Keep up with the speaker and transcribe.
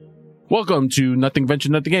Welcome to Nothing Venture,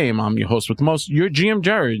 Nothing Game. I'm your host with the most, your GM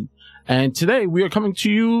Jared. And today we are coming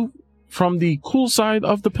to you from the cool side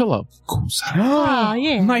of the pillow. Cool side. Oh,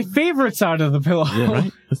 yeah. My favorite side of the pillow. Yeah,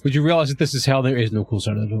 right? Would you realize that this is hell? There is no cool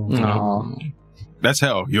side of the pillow. No. That's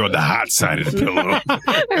hell. You're on the hot side of the pillow.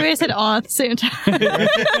 Everybody said "oh" at the same time.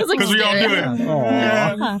 Because we all do it.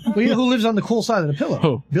 Huh. Well, you know who lives on the cool side of the pillow?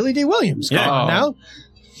 Who? Billy D. Williams. Come Yeah. on now.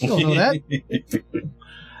 You don't know that.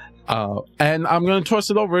 And I'm going to toss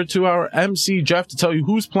it over to our MC Jeff to tell you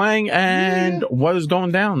who's playing and what is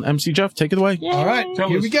going down. MC Jeff, take it away. Yay. All right,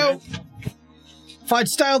 here we go. Find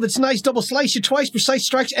style that's nice, double slice you twice, precise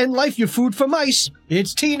strikes, end life, your food for mice.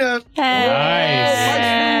 It's Tina.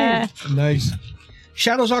 Hey. Nice.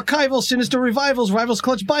 Shadows Archival, Sinister Revivals, Rivals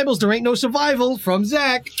Clutch Bibles, There Ain't No Survival, from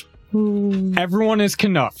Zach. Everyone is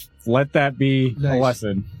Knuff. Let that be a Nice.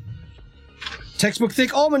 lesson. Textbook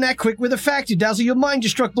Thick Almanac, quick with a fact, you dazzle your mind, you're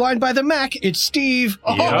struck blind by the Mac. It's Steve.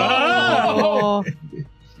 Oh.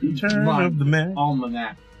 Turn of the man.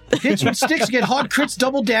 Almanac. Hits with sticks, get hard crits,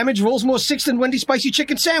 double damage, rolls more six than Wendy's Spicy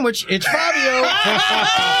Chicken Sandwich. It's Fabio.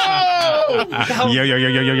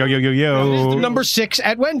 Yo. Number 6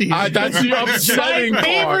 at Wendy's. That's the upsetting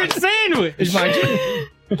part. sandwich. Is mine too.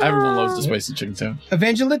 Everyone loves the spicy chicken sandwich.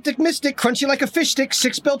 Evangelistic Mystic, crunchy like a fish stick,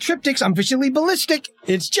 6-spell triptychs, I'm visually ballistic.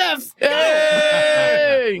 It's Jeff.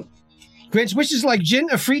 Hey! Grants wishes like gin,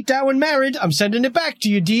 a freak, Dow, and married. I'm sending it back to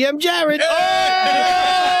you, DM Jared.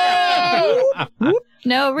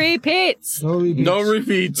 No repeats. No repeats. No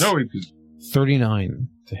repeats. No repeat. 39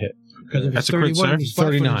 to hit. Because if That's it's a crit, 31, sir. he's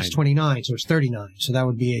 39. 39. It's 29, so it's 39. So that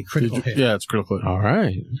would be a critical hit. Yeah, it's critical. All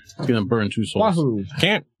right. It's going to burn 2 souls. Wahoo.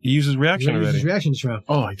 Can't. He uses reaction His already. reaction this round.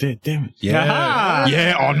 Oh, I did. Damn it. Yeah.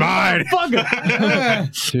 Yeah, on mine.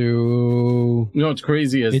 To... You know what's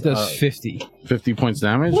crazy is It does 50. 50 points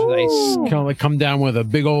damage. They come down with a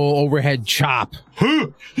big old overhead chop.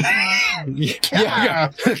 Yeah.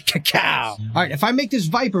 Cacao. All right, if I make this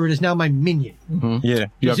Viper, it is now my minion. Yeah.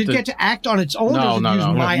 You Does have it to- get to act on its own, or No, does it no, use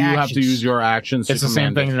no. my You actions? have to use your actions. It's to the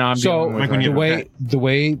same command thing it. that I'm So, doing with like when you right have the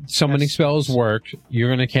way summoning Yes. spells work, you're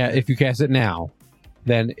gonna cast if you cast it now,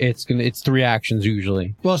 then it's 3 actions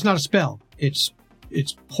usually. Well, it's not a spell. It's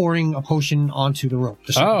pouring a potion onto the rope.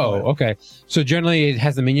 The super Oh, oil. okay. So generally it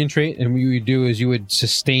has the minion trait, and what you would do is you would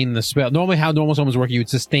sustain the spell. Normally how normal summons work, you would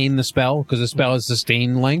sustain the spell, because the spell is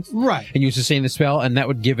sustain length, Right. and you sustain the spell, and that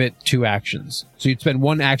would give it 2 actions. So you'd spend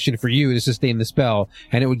 1 action for you to sustain the spell,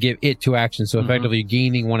 and it would give it 2 actions, so effectively you're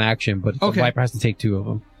gaining 1 action, but the Okay. Viper has to take 2 of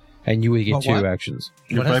them, and you would get But 2 what? actions.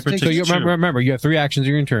 Your What has to Viper take- So takes you 2. remember, you have 3 actions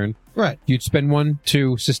in your turn. Right. You'd spend 1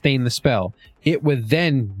 to sustain the spell. It would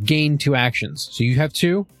then gain 2 actions. So you have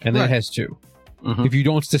 2, and then Right. it has 2. Mhm. If you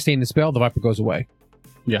don't sustain the spell, the Viper goes away.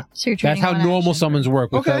 So you're That's trading how one normal action. summons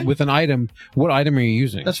work. With, Okay. with an item, what item are you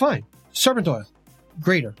using? That's fine. Serpent oil.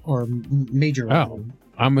 Greater or major. Oh.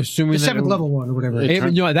 I'm assuming The that 7th level one or whatever.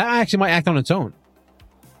 No, that actually might act on its own.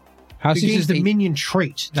 How It gains the eight- minion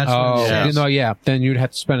trait. That's what Oh, it says. no, yeah. Then you'd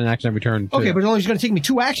have to spend an action every turn. Too. Okay, but it's only going to take me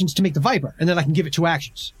 2 actions to make the Viper, and then I can give it 2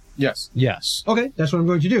 actions. Yes. Yes. Okay, that's what I'm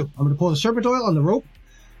going to do. I'm going to pour the serpent oil on the rope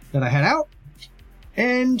that I had out,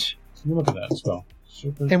 and Look at that spell.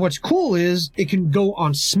 what's cool is it can go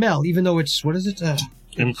on smell, even though it's what is it?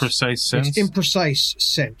 Imprecise sense. It's imprecise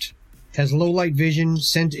scent. Has low light vision,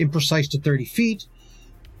 scent imprecise to 30 feet.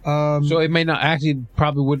 So it may not actually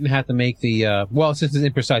probably wouldn't have to make the well, since it's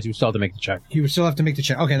imprecise, you would still have to make the check. He would still have to make the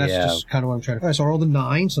check. Okay, that's Yeah. just kind of what I'm trying to. All right, so I rolled a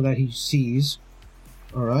 9 so that he sees.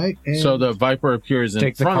 All right. And So the Viper appears in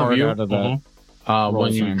Take the front of card you out of the when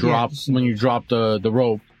roll you sign. drop Yeah. when you drop the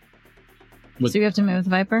rope. So you have to move the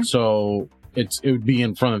Viper? So it would be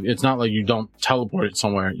in front of. It's not like you don't teleport it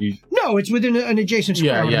somewhere. You no, it's within an adjacent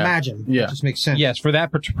square. Yeah, I would yeah. imagine. Yeah. It just makes sense. Yes, for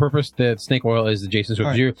that purpose, the snake oil is adjacent to it.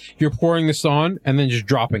 'Cause All You're pouring this on and then just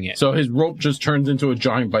dropping it. so his rope just turns into a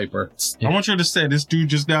giant Viper. I want you to say this dude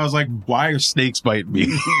just now is like, why are snakes biting me?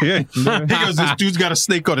 He goes, this dude's got a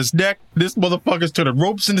snake on his neck. This motherfucker's turning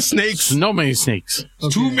ropes into snakes. So many snakes.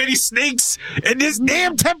 Okay. Too many snakes in this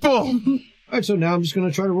damn temple. All right, so now I'm just going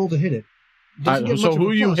to try to roll to hit it. Doesn't get So much of who a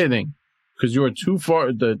are you plus. hitting? Because you are too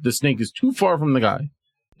far. The snake is too far from the guy.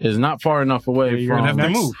 It is not far enough away You're from. have to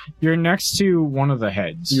move. You're next to one of the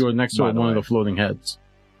heads. You are next to by one the of way. the floating heads.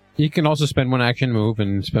 You can also spend 1 action move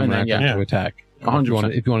and spend And 1 then, action yeah. to attack.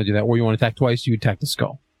 100%. If you want to do that, or you want to attack twice, you attack the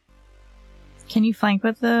skull. Can you flank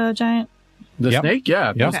with the giant? The Yep. snake,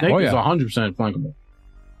 yeah, the Yep. snake Oh, is yeah. 100% flankable.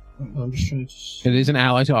 I'm just trying to... It is an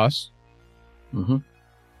ally to us. hmm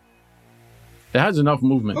It has enough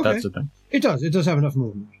movement. Okay. That's the thing. It does. It does have enough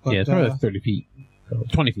movement. But, Yeah, it's probably like 30 feet.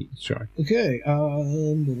 20 feet, sorry. Okay. Blah,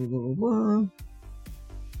 blah, blah, blah.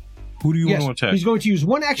 Who do you Yes, want to attack? he's going to use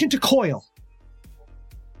 1 action to coil.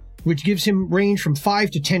 which gives him range from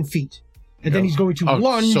 5 to 10 feet. And then he's going to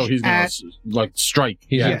lunge so he's at... gonna strike.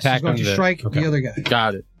 He's Yes, gonna he's attack going on to the- strike okay. the other guy.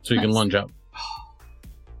 Got it. So you can Nice. lunge out.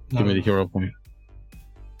 Give me the hero point.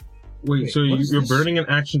 Wait, so what is you're this? burning an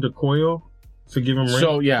action to coil to give him range?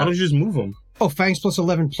 So, yeah. Why don't you just move him? Oh, Fangs plus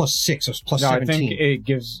 11 plus 6, so it's plus No, 17. I think it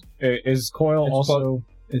gives. Is coil It's also?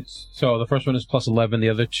 It's so the first one is plus 11. The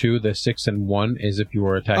other two, the 6 and 1, is if you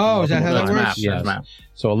were attacking. Oh, is that how that That's works? math. Yes. That's math.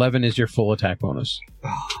 So 11 is your full attack bonus.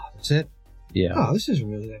 That's it? Yeah. Oh, this isn't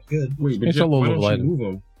really that good. Wait, but It's Jeff, a low why level don't you item. move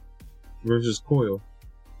him versus coil?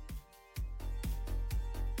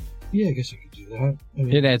 Yeah, I guess I could do that. I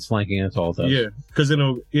mean, It adds flanking. That's all it does. Yeah, because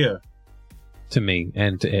it'll To me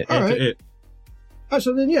and to it. All right. it. Oh,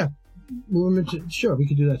 so then, yeah. Move him into, sure, we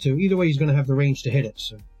could do that too. Either way, he's going to have the range to hit it.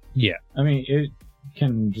 So. I mean, it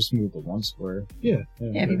can just move the one square. Yeah.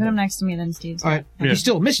 Yeah, if you put him next to me, then Steve's. All right. Yeah. He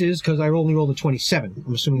still misses because I only rolled a 27.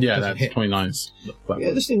 I'm assuming Yeah, it doesn't that's hit. 29.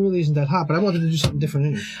 Yeah, this thing really isn't that hot, but I wanted to do something different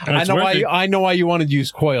anyway. I know why. I know why you wanted to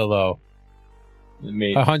use coil though. It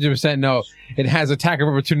made 100% no. It has attack of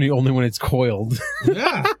opportunity only when it's coiled.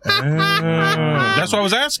 Yeah. That's what I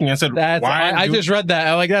was asking. I said, That's. why? I just read that.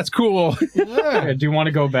 I'm like, that's cool. Yeah. Do you want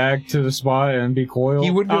to go back to the spot and be coiled?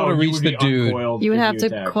 He wouldn't be able to you reach would the be dude. uncoiled You would if have to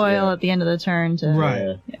attacked, coil yeah. at the end of the turn to.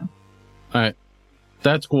 Right. Yeah.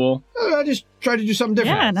 That's cool. I just tried to do something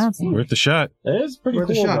different. Yeah, no, it's Worth the shot. It is pretty Worth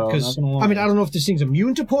cool, a shot, though, because, not gonna lie. I mean, I don't know if this thing's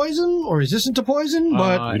immune to poison or resistant to poison,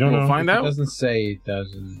 but You don't we'll know. find It out. doesn't say it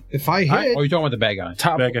doesn't. if I hit... Oh, you're talking about the bad guy.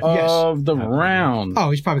 Top Back at- of the Yes. round. Oh,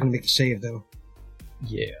 he's probably going to make the save, though.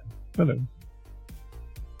 Yeah. But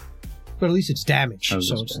at least it's damage, That was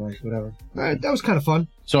so just it's like, whatever. All right, that was kind of fun.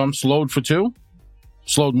 So I'm slowed for 2.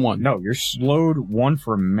 Slowed 1. No, you're slowed 1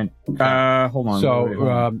 for a minute. Hold on. wait, hold So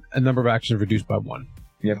on. a number of actions reduced by 1.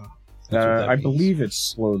 Yep. That's what that I means. believe it's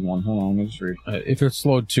slowed 1. Hold on, let me just read. If it's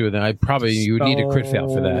slowed 2, then you would need a crit fail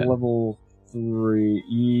for that. Level 3.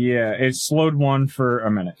 Yeah, it's slowed 1 for a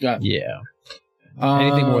minute. Got it. Yeah.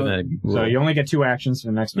 Anything more than that. Would be So brutal. you only get 2 actions for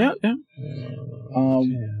the next Yeah, minute.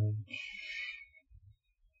 yeah.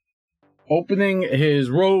 Opening his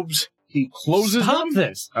robes, he closes them.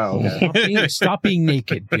 this. Oh, okay. Stop being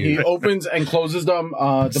naked, He dude. opens and closes them.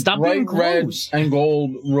 The Stop bright being red gross. and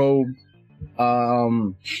gold robe.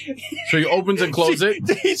 So he opens and closes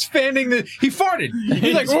it. He's fanning the. He farted.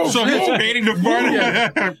 He's like, oh, So I'm waiting to burn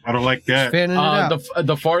it. I don't like that. Fanning it out.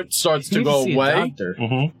 The fart starts to You need go see a away, doctor.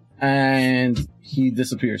 Mm-hmm. and he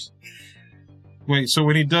disappears. Wait, so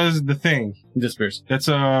when he does the thing, He disappears. that's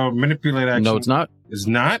a manipulate action. No, it's not. It's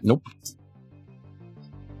not? Nope.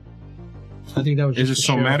 I think that was Is it just for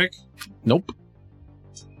show. somatic? Nope.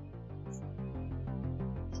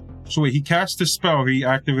 So wait, he cast a spell, he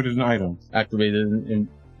activated an item. Activated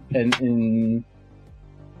in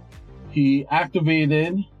he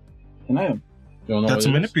activated an item. Don't know That's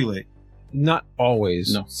what it is. manipulate. not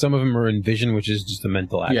always. No. Some of them are in vision, which is just a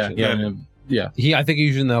mental action. Yeah, I think he's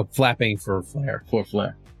using the flapping for flare. for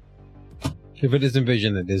flare. If it is in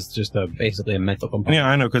vision, it is just basically a mental component. Yeah,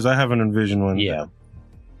 I know, because I have an envision one. Yeah.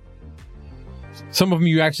 Some of them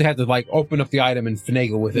you actually have to like open up the item and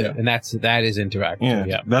finagle with it, Yeah. and that is interactive. Yeah.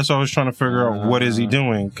 Yeah. That's why I was trying to figure out what is he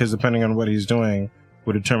doing, because depending on what he's doing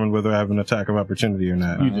would determine whether I have an attack of opportunity or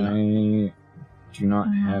not. You do not. I do not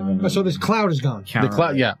have any. Oh, so this cloud is gone. The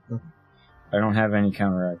cloud, yeah. I don't have any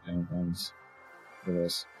counteracting things for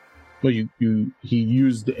this. But he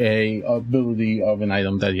used a ability of an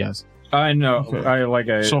item that he has. I know.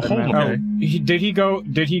 Okay. So hold on. Oh, did he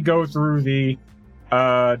go through the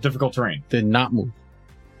difficult terrain? Did not move.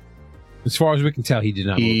 As far as we can tell, he did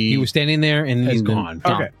not move. He He was standing there and he's has been gone.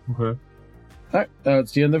 gone. Okay. All right,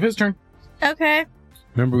 it's the end of his turn. Okay.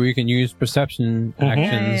 Remember, we can use perception Mhm.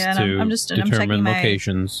 actions Yeah, to I'm checking determine my-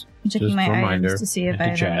 locations. I'm checking Just my a reminder, items to see if and I to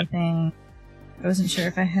have chat. anything. I wasn't sure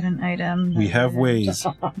if I had an item. We that- have ways.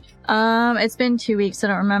 It's been 2 weeks. I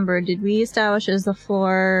don't remember. Did we establish is the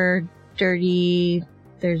floor dirty?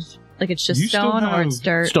 There's like it's just You still stone or have it's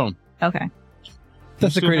dirt. Stone. Okay. That's You the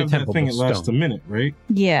still greater have that temple. thing. but It lasts a stone. minute, right?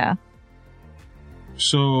 Yeah.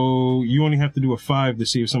 So you only have to do a 5 to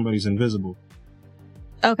see if somebody's invisible.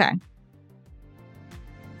 Okay.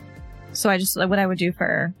 So I just like what I would do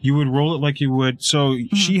for. You would roll it like you would. So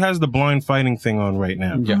she has the blind fighting thing on right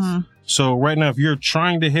now. Yes. Mhm. So right now, if you're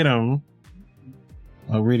trying to hit him,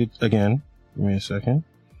 I'll read it again. Give me a second.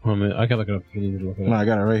 Well, I mean, I can look it up if you need to look it No, up. I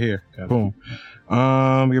got it right here. Got it. Boom.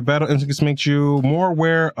 Your battle instincts makes you more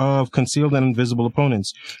aware of concealed and invisible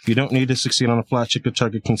opponents. You don't need to succeed on a flat check to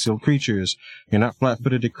target concealed creatures. You're not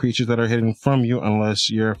flat-footed to creatures that are hidden from you unless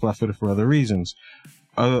you're flat-footed for other reasons.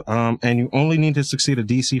 And you only need to succeed a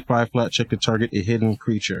DC 5 flat check to target a hidden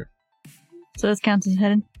creature. So this counts as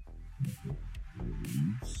hidden.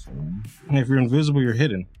 If you're invisible, you're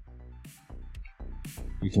hidden.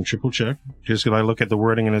 You can triple check. Just because I look at the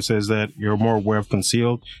wording and it says that you're more aware of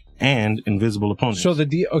concealed and invisible opponents. So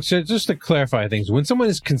so just to clarify things, when someone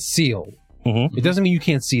is concealed, it doesn't mean you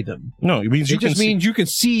can't see them. No, it means you It just means you can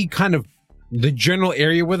see kind of the general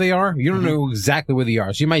area where they are. You don't know exactly where they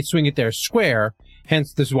are. So you might swing at their square.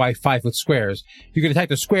 Hence, this is why 5-foot squares. You can attack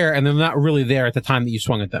the square and they're not really there at the time that you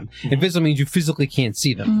swung at them. Invisible means you physically can't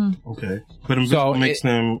see them. Okay. But invisible makes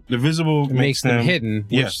them... The visible It makes them hidden,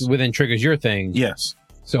 which then triggers your thing. Yes.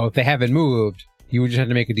 So if they haven't moved, you would just have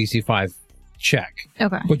to make a DC 5 check.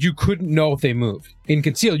 Okay. But you couldn't know if they moved. In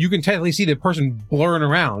concealed, you can technically see the person blurring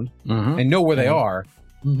around and know where they are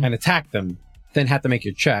and attack them, then have to make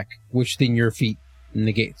your check, which then your feat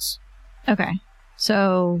negates. Okay.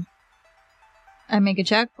 So I make a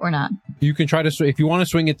check or not? You can try to, if you want to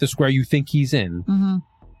swing at the square you think he's in,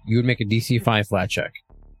 you would make a DC 5 flat check.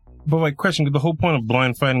 But my question, the whole point of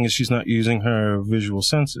blind fighting is she's not using her visual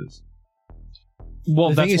senses. Well,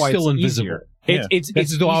 The thing that's is why still it's invisible. easier. Yeah. It's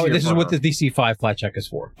This is what the DC 5 flat check is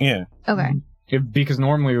for. Yeah. Okay. because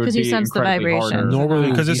normally it would 'Cause be you sense the incredibly vibration. harder. Normally,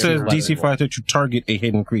 Because it Yeah. says DC 5 to target a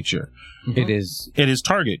hidden creature. It is. It is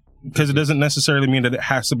target. Because it doesn't necessarily mean that it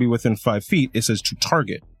has to be within 5 feet. It says to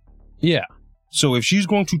target. Yeah. So if she's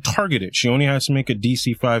going to target it, she only has to make a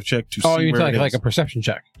DC 5 check to see Oh, you where mean it like is. a perception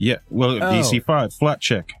check? Yeah. Well, Oh. DC 5, flat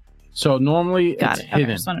check. So normally Got it's it. Okay.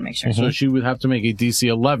 hidden. Just want to make sure. So she would have to make a DC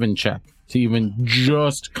 11 check to even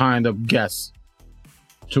just kind of guess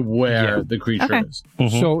to where the creature Okay. is.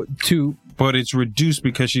 So to But it's reduced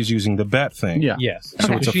because she's using the bat thing. Yeah. yes,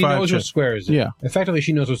 So it's a she 5 knows check. what square is it. Yeah. Effectively,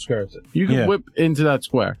 she knows what square is it. You can Yeah. whip into that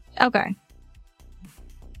square. Okay.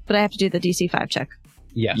 But I have to do the DC 5 check.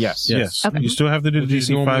 Yes. Yes. Okay. You still have to do the Which is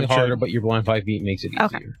DC normally 5 harder, check. but your blind 5 feet makes it easier.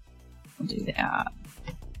 Okay. I'll do that.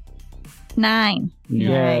 9.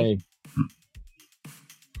 Yay.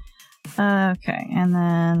 Okay, and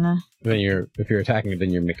then Then if you're attacking it, then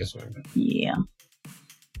you make a swing. yeah.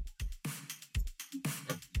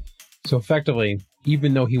 So effectively,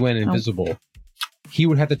 even though he went invisible, he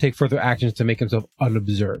would have to take further actions to make himself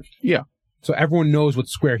unobserved. Yeah. So everyone knows what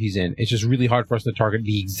square he's in. It's just really hard for us to target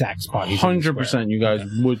the exact spot he's in. 100% you guys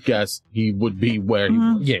would guess he would be where he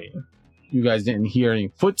was. Yeah. You guys didn't hear any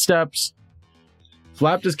footsteps.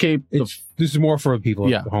 Flapped his cape. This is more for people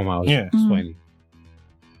Yeah. at home. I was Yeah. explaining.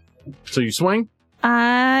 So you swing.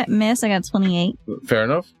 I miss. I got 28. Fair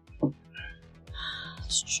enough.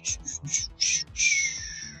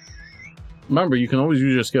 Remember, you can always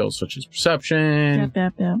use your skills, such as perception.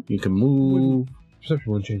 Yep. You can move.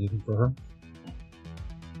 Perception wouldn't change anything for her.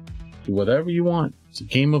 Do whatever you want. It's a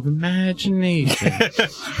game of imagination.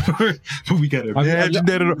 We gotta imagine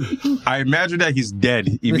that. I imagine that he's dead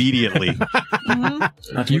immediately.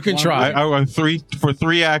 You can try. I want 3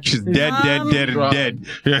 actions. Dead, and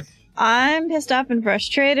dead. I'm pissed off and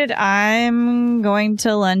frustrated. I'm going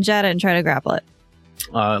to lunge at it and try to grapple it.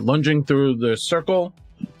 Lunging through the circle,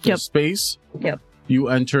 the Yep. space. Yep. You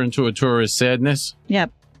enter into a tourist sadness.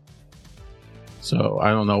 Yep. So I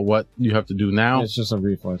don't know what you have to do now. It's just a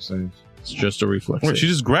reflex save. It's just a reflex. Wait, save. she's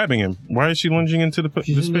just grabbing him. Why is she lunging into the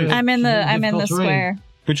space? I'm in the difficult terrain. square.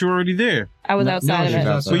 But you're already there. I was outside of she's it.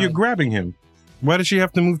 outside. So you're grabbing him. Why does she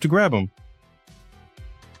have to move to grab him?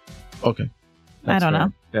 Okay. I don't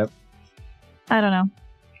know. Yep. I don't know.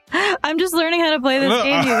 I'm just learning how to play this Look,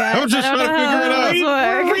 game, you guys. I'm just I don't trying to know how figure it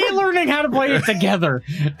out. this works. We're relearning how to play it together,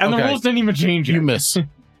 and the Okay. rules didn't even change it. You miss.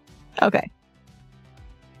 Okay.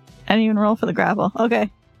 I didn't even roll for the grapple. Okay.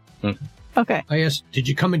 Okay. I asked, did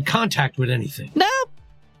you come in contact with anything? No.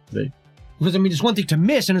 Because, I mean, it's one thing to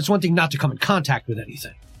miss, and it's one thing not to come in contact with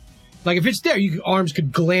anything. Like, if it's there, your arms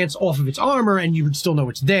could glance off of its armor, and you would still know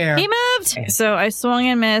it's there. He moved. So I swung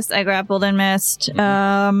and missed. I grappled and missed.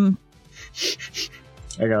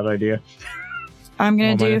 I got an idea. I'm gonna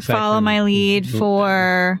Well, my do effect follow and- my lead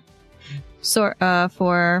for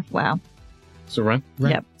wow. Seren.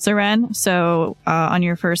 Ren. Yep. So Ren, so on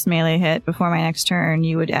your first melee hit before my next turn,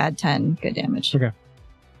 you would add 10 good damage. Okay.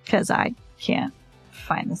 Because I can't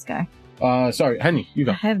find this guy. Sorry, Henny, you I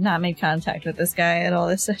go. have not made contact with this guy at all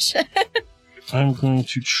this session. I'm going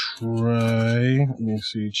to try. Let me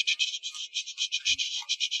see.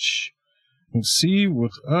 Let's see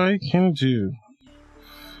what I can do.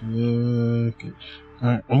 Okay.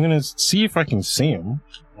 Alright, I'm gonna see if I can see him.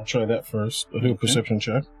 I'll try that first. I'll do a perception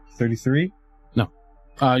check. 33.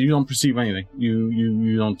 You don't perceive anything.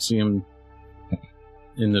 You don't see him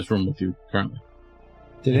in this room with you currently.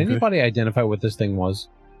 Did Okay. anybody identify what this thing was?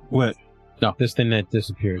 What? This thing that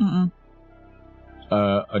disappeared. Mm-mm.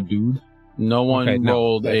 A dude. No one Okay, no,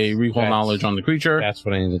 rolled a recall that's- knowledge on the creature. That's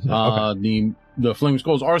what I needed to know. Okay. The flame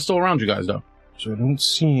skulls are still around you guys though. So I don't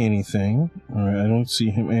see anything. Alright, I don't see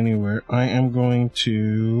him anywhere. I am going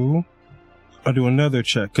to... I'll do another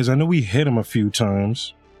check, because I know we hit him a few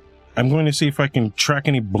times. I'm going to see if I can track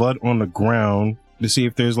any blood on the ground to see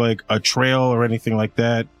if there's like a trail or anything like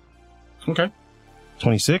that. Okay.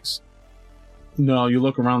 26? No, you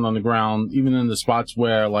look around on the ground, even in the spots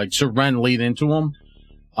where like Sir Ren laid into him.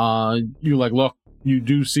 You like look. You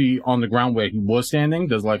do see on the ground where he was standing.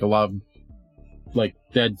 There's like a lot of like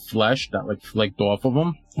dead flesh that like flaked off of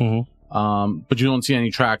him. Mm-hmm. But you don't see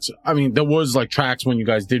any tracks. I mean, there was like tracks when you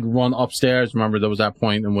guys did run upstairs. Remember, there was that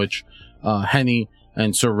point in which Henny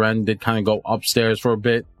and Sir Ren did kind of go upstairs for a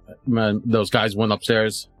bit. Man, those guys went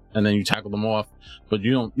upstairs, and then you tackled them off. But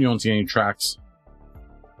you don't see any tracks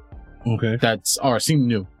Okay. seem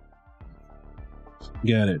new.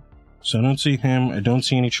 Got it. So I don't see him. I don't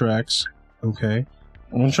see any tracks. Okay.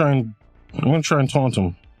 I'm gonna try and taunt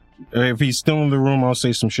him. If he's still in the room, I'll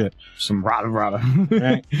say some shit. Some rada.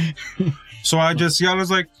 Right? So I just yell, it's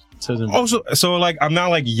like, so like, I'm not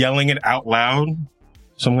like yelling it out loud.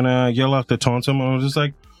 So I'm gonna yell out to taunt him. I was just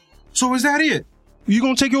like, so is that it? You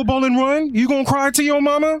gonna take your ball and run? You gonna cry to your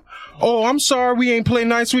mama? Oh, I'm sorry we ain't play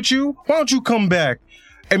nice with you. Why don't you come back?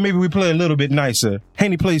 And maybe we play a little bit nicer.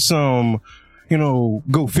 Henny play some,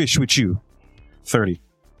 go fish with you. 30.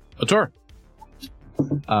 A tour.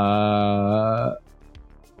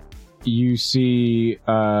 You see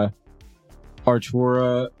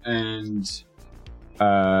Artura and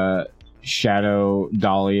Shadow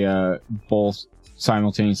Dahlia both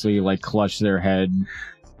simultaneously like clutch their head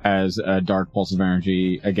as a dark pulse of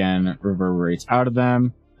energy again reverberates out of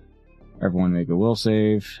them. Everyone make a will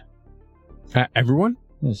save. Everyone?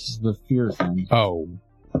 This is the fear thing. Oh.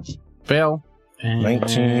 Fail.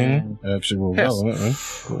 19. Actually, well, Yes. relevant, right?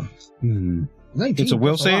 Cool. 19. It's a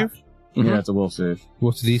will That's lot. save? Yeah, it's a will save.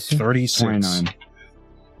 What's these? 36. 29.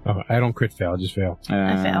 Oh, I don't crit fail. I just fail.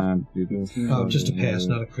 Oh, just a pass,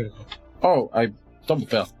 not a critical. Oh, I double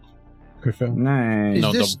fail. Crit fail? Nice. Is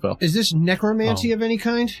No, this, double fail. is this necromancy of any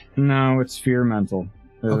kind? No, it's fear mental.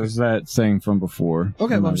 There's that thing from before.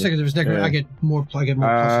 Okay, well, I'm saying if it's necromancy, Yeah. I get more pluses to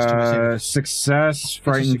my saving. Success,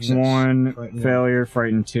 frightened success. 1, Frightened failure,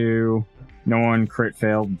 frightened 2. No one crit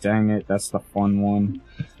failed. Dang it, that's the fun one.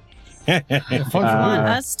 Yeah, fun for Uh, you.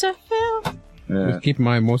 Us to fail? Yeah, Keep in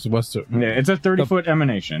mind, most of us are... yeah it's a 30-foot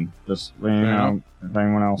emanation. Just, if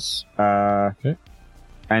anyone else. Okay.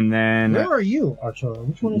 And then Where are you, Arturo?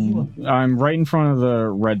 Which one is you? I'm right in front of the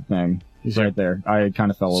red thing. He's Yeah. right there. I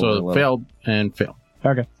kind of fell over a So little. failed and failed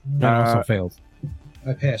Okay. And also failed.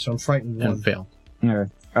 I passed, so I'm frightened one. and failed.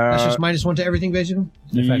 Okay. That's just -1 to everything, basically?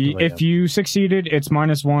 Effectively, If you succeeded, it's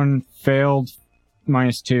 -1. Failed,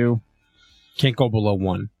 -2. Can't go below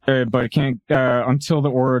 1. But it can't until the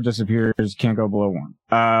aura disappears. Can't go below 1.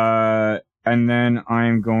 And then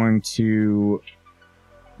I'm going to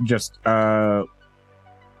just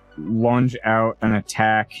lunge out and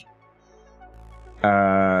attack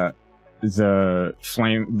the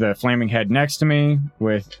flaming head next to me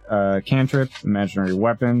with cantrip, imaginary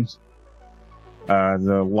weapons.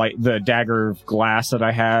 The dagger of glass that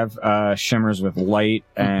I have shimmers with light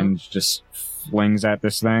and just flings at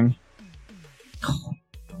this thing.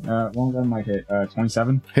 One of them might hit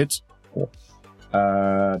 27. Hits.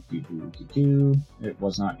 It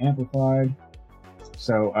was not amplified.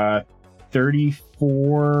 So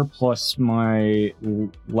 34 plus my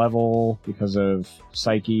level because of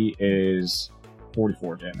Psyche is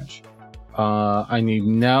 44 damage. I need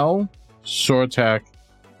Nell, Sortak,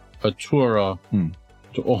 Atura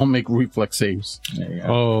to all make reflex saves. There you go.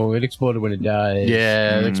 Oh, it exploded when it died.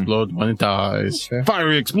 Yeah, it Mm. explodes when it dies. Okay.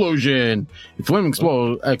 Fiery explosion! If flame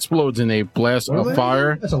explodes in a blast What of am I fire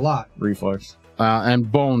doing? That's a lot. Reflex.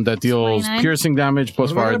 and bone that deals 29. piercing damage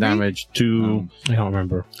plus What am I fire gonna be? damage to I don't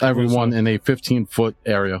remember. everyone in a 15-foot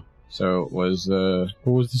area. So it was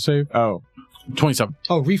What was the save? 27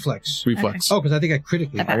 Oh, reflex. reflex. Oh, because I think I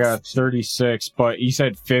critically. Okay. I got 36, but you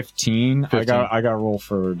said 15. 15. I got roll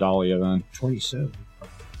for Dahlia then. 27.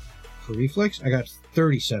 For reflex, I got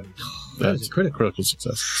 37. That is That's a critical. critical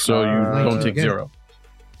success. So you Uh, don't take again. 0.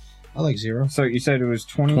 I like 0. So you said it was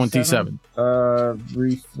 27. 27.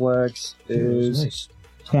 Reflex is Nice.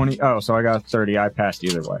 20. Oh, so I got 30. I passed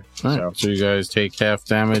either way. All right. So you guys take half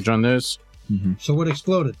damage on this. So what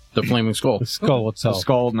exploded? The flaming skull. The skull The itself.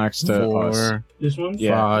 skull next to us. 4, This one?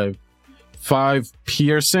 Yeah. 5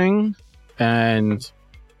 piercing, and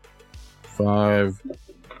 5,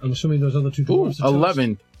 I'm assuming those other two ooh, dwarves. are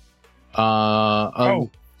toast. 11.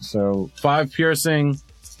 So 5 piercing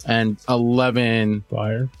and 11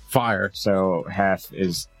 Fire. fire. so half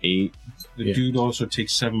is 8. The Yeah. dude also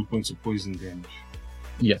takes 7 points of poison damage.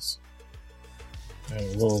 Yes.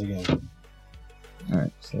 Alright, roll again.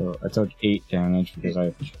 Alright, so I took 8 damage because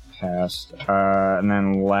I passed. And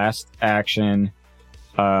then last action,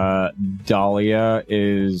 Dahlia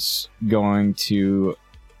is going to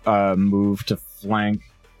move to flank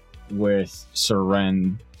with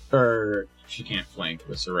Seren. Or she can't flank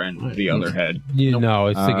with Seren with the other head. You know,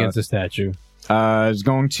 it's against the statue. Is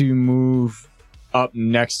going to move up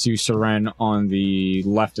next to Seren on the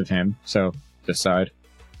left of him. So this side.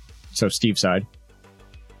 So Steve's side.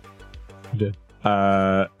 Did.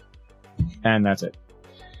 And that's it.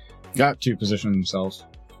 Got To position themselves.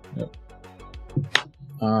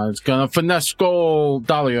 it's gonna finesse goal,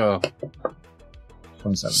 Dahlia.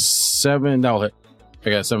 27. 7, that'll hit. I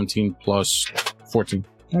got 17 plus 14.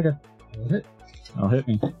 Okay. I'll hit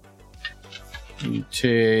me. You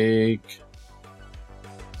take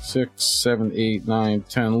 6, 7, 8, 9,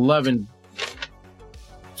 10, 11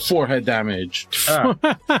 forehead damage. Ah,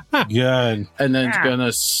 God, And then it's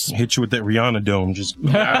gonna hit you with that Rihanna dome. Just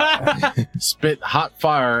spit hot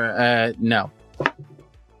fire at Nell.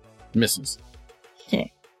 Misses.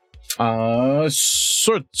 Okay.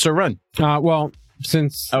 Seren. Well,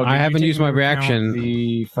 since I haven't used my reaction,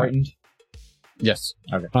 The frightened. Yes.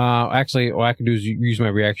 actually, what I can do is use my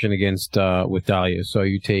reaction against with Dahlia. So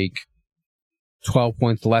you take 12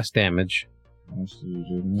 points less damage.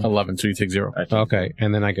 11, so you take 0. Okay,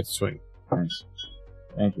 and then I get to swing. Nice.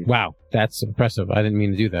 Thank you. Wow, that's impressive. I didn't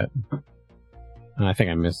mean to do that. I think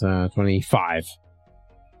I missed 25.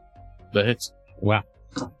 That hits. Wow,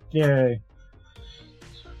 Yay.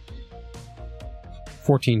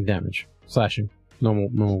 14 damage. Slashing.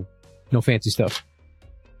 No fancy stuff.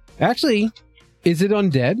 Actually, is it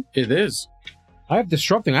undead? It is. I have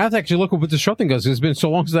disrupting. I have to actually look up what disrupting does. It's been so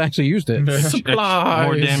long since I actually used it. Supplies.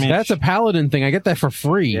 more damage. That's a paladin thing. I get that for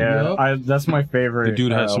free. Yeah, that's my favorite. The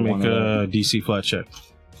dude has to make one of a DC flat check.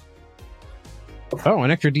 Oh,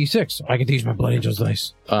 an extra D6. I get to use my Blood Angel's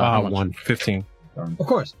dice. How much? 1. 15. Of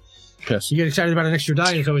course. Yes. You get excited about an extra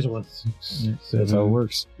die, it's always a 1. That's how it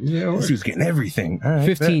works. Yeah, This dude's getting everything. All right,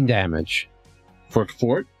 15 damage. For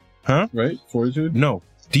fort? Huh? Right? Fortitude? No.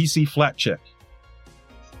 DC flat check.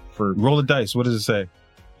 For Roll the dice. What does it say?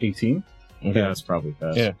 18? Okay. yeah, that's probably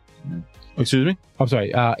best. Yeah. Excuse me? I'm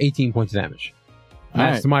sorry, 18 points of damage. All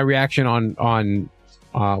That's right. my reaction on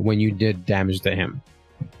when you did damage to him.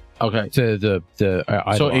 Okay. To the So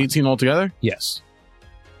Eidolon. 18 altogether? Yes.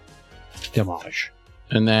 Demolish.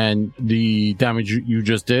 And then the damage you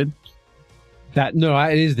just did?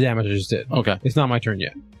 It is the damage I just did. Okay. It's not my turn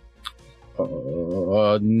yet.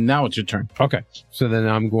 Now it's your turn. Okay. So then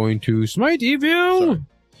I'm going to smite evil.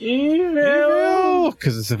 Evil!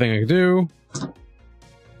 Because it's the thing I can do.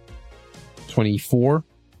 24.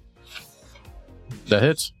 That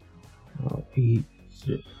hits. 8,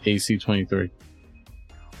 AC 23.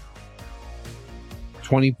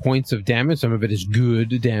 20 points of damage. Some of it is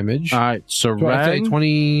good damage. All right. So I'd say Seren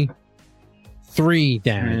 23 and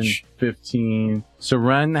damage. 15.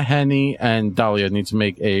 Seren, Henny, and Dahlia need to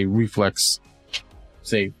make a reflex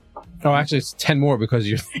save. Oh, actually, it's 10 more because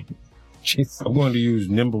you're. Jeez. I'm going to use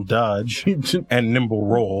nimble dodge and nimble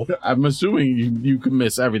roll. I'm assuming you can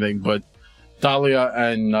miss everything, but Dahlia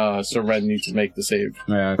and Seren need to make the save.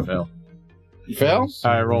 Yeah, I failed. You fail?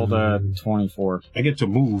 I rolled a 24. I get to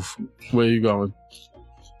move. Where are you going?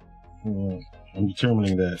 I'm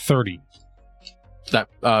determining that. 30. That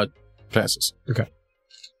passes.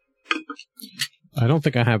 I don't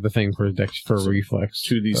think I have the thing for reflex.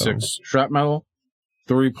 2d6 so- shrapnel.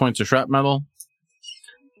 3 points of shrapnel.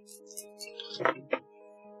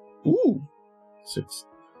 Ooh. 6.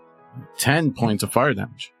 10 points of fire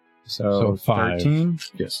damage. So, So 5. 13.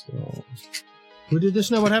 Yes. So, Who did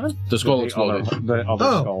this know what happened? The skull The exploded. other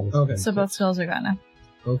skull. Okay. So both skulls are gone now.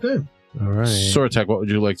 Okay. all right. Sword attack, what would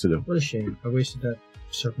you like to do? What a shame. I wasted that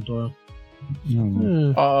serpent oil.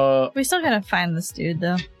 Hmm. We still gotta find this dude,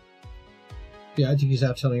 though. Yeah, I think he's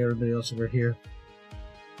out telling everybody else that we're here.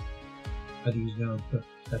 I think he's gone, but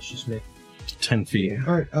that's just me. 10 feet.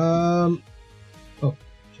 Alright, Oh.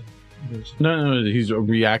 No, he's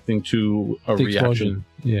reacting to a The reaction. explosion.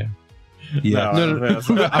 Yeah. Yeah.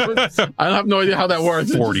 I have no idea how that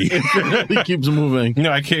works. 40. He keeps moving.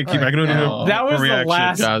 No, I can't keep. I can only do Oh. That was a reaction. the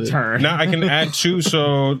last Got it. turn. Now I can add 2,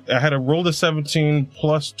 so I had to roll the 17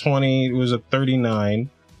 plus 20. It was a 39,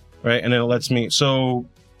 right? And then it lets me. So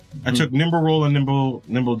I took nimble roll and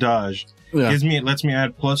nimble dodge. Yeah. It lets me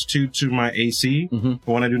add +2 to my AC. Mhm.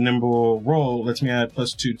 But when I do nimble roll, it lets me add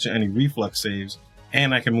 +2 to any reflex saves,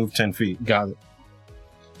 and I can move 10 feet. Got it.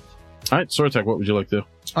 All right, sword attack, what would you like to do?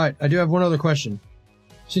 Alright, I do have one other question.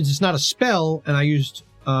 Since it's not a spell, and I used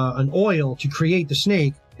an oil to create the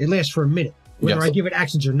snake, it lasts for a minute. Whether Yes. I give it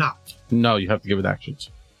actions or not. No, you have to give it actions.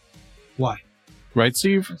 Why? Right,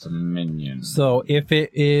 Steve? It's a minion. So if it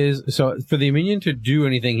is, so for the minion to do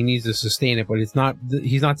anything, he needs to sustain it, but it's not,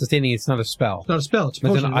 he's not sustaining, it's not a spell. It's not a spell. It's a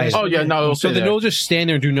But then potion. I- Oh, yeah, no, it'll So stay then there. it'll just stand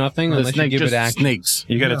there and do nothing The unless you snake give it just action. snakes.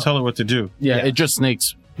 You got to No. tell it what to do. Yeah, Yeah. it just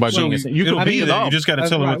snakes by So being a snake. You it'll can be pick it there. up. You just got to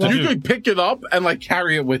tell it Right, what to You do. could pick it up and like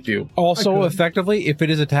carry it with you. Also, I could. effectively, if it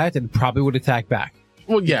is attacked, it probably would attack back.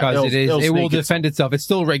 Well, yeah, Because it will snake defend itself. It's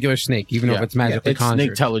still a regular snake, even Yeah. if it's magically It's conjured. snake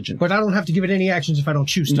intelligent. But I don't have to give it any actions if I don't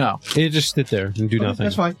choose to. No, It just sit there and do Okay, nothing.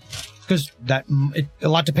 That's fine. Because a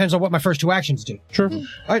lot depends on what my first two actions do. Sure. All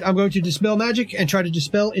right, I'm going to dispel magic and try to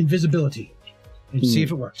dispel invisibility and see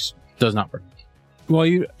if it works. does not work. Well,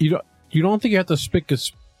 you don't think you have to pick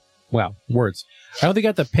words. I don't think you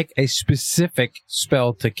have to pick a specific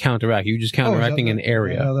spell to counteract. You just counteracting an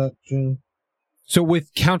area. So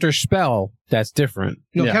with counter spell, that's different.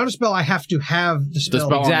 No, Yeah. counterspell, I have to have the spell.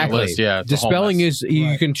 Spell on the Exactly. list, yeah, it's a whole Dispelling mess. is you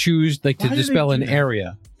Right. can choose like to Why do they dispel do an that?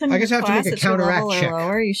 area. I guess I have to make a Class, if you're counteract level or check.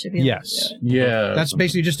 Lower, you should be able Yes. to do it. Yeah, That's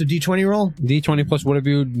basically just a d20 roll. D20 plus whatever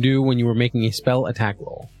you do when you were making a spell attack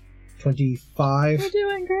roll, 25. We're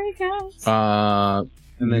doing great, guys.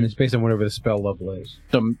 and then it's based on whatever the spell level is.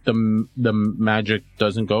 the magic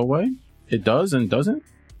doesn't go away. It does and doesn't.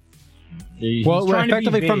 He's Well, trying to be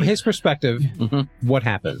effectively from vague. his perspective, Mhm. what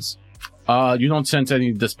happens? You don't sense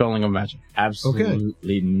any dispelling of magic.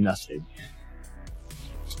 Absolutely nothing.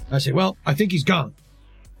 I say, well, I think he's gone.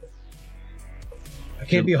 I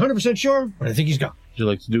can't be 100% sure, but I think he's gone. Would you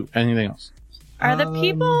like to do anything else? Are the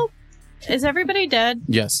people? Is everybody dead?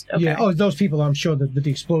 Yes. Okay. Yeah. Oh, those people, I'm sure that the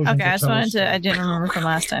explosions. Okay, I are just wanted toast. to. I didn't remember from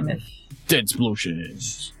last time if Dead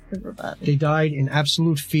explosions. we were bad. They died in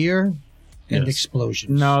absolute fear and Yes.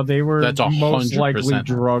 explosions. No, they were That's 100%. most likely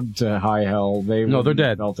drugged to high hell. They No, they're wouldn't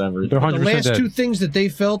dead. Felt everything. They're The 100% last dead. two things that they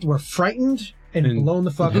felt were frightened and blown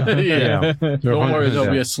the fuck up. Yeah. They're Don't worry, 100% there'll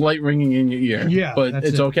be dead. a slight ringing in your ear. Yeah, but that's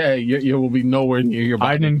it's it. okay. You will be nowhere near your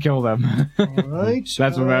I body. didn't kill them. All right.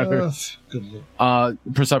 That's what matters. Good Lord.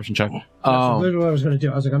 Perception check. That's Um, literally what I was going to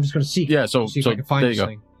do. I was like, I'm just going to seek. yeah. So see if so I can find there you this go.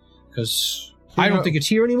 thing. Because I don't think it's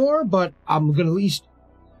here anymore, but I'm going to at least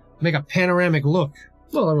make a panoramic look.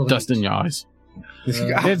 Well, I really Dust in your eyes. It's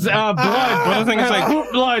blood. Well, the thing is,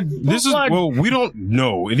 like, blood. This is, blood. well, we don't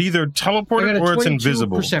know. It either I got teleported a or it's 22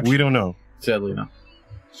 invisible. perception. We don't know. Sadly, no.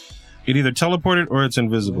 It either teleported or it's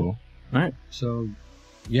invisible. So,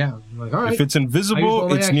 yeah. I'm like, all right. If it's I used all invisible,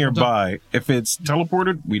 my it's actions. nearby. If it's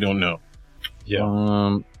teleported, we don't know.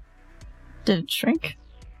 Yeah. Did it shrink?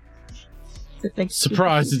 Is it like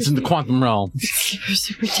Surprise! It's in the quantum realm. super,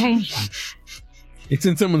 super tiny. It's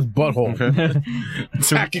in someone's butthole. Okay.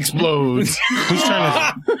 Attack explodes. Who's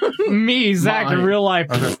trying to? Me, Zach, in Mine. real life.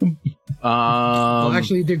 Well,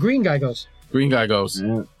 actually, the green guy goes. green guy goes.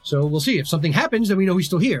 So we'll see. If something happens, then we know he's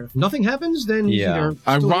still here. If nothing happens, then he's Yeah. either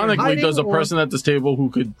still here Ironically, hiding there's a or- person at this table who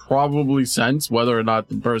could probably sense whether or not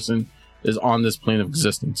the person is on this plane of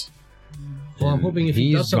existence. Well, I'm hoping if he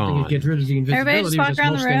He's does something, gone. it gets rid of the invisibility. Everybody just walk which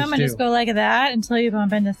around the most room things and just do. go like that until you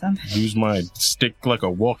bump into something. Use my stick like a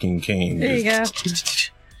walking cane. There you go.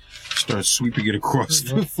 Start sweeping it across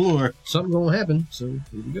the floor. Something gonna happen. So here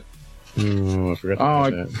we go. I forgot to Oh,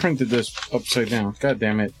 do I that. printed this upside down. God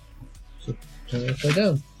damn it. Turn it upside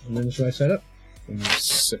down, and then it's right side up.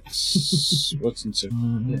 6. What's in 6?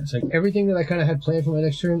 Yeah, it's like everything that I kind of had planned for my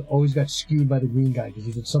next turn always got skewed by the green guy because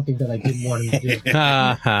he did something that I didn't want him to do.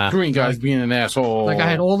 Ha, ha. Green guy's being an asshole. Like I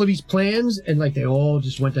had all of these plans, and like they all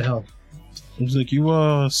just went to hell. He's like, you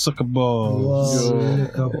suck a ball.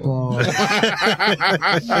 Whoa,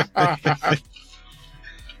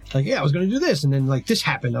 like, yeah, I was gonna do this, and then like this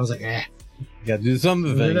happened. I was like, eh. You gotta do some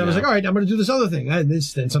And other thing. then I was now. like, all right, I'm gonna do this other thing. And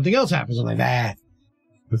this, then something else happens. I'm like, ah.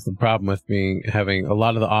 That's the problem with having a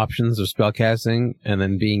lot of the options of spellcasting and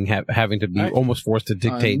then being having to be Alright. almost forced to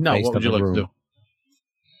dictate no, based what would on you the like room. to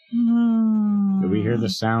do? Do we hear the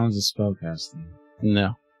sounds of spellcasting?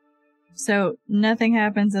 No. So nothing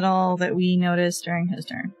happens at all that we notice during his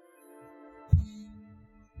turn.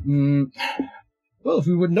 Well, if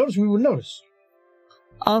we wouldn't notice, we would notice.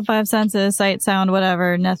 All 5 senses, sight, sound,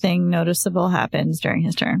 whatever, nothing noticeable happens during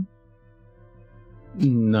his turn.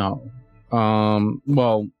 No.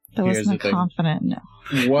 Well, That Here's wasn't the thing. confident, no.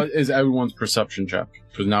 what is everyone's perception check?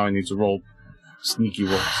 Because now I need to roll sneaky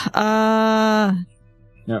rolls.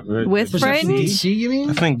 No, With Perception frightened? DC, you I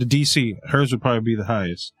mean? think the DC, hers would probably be the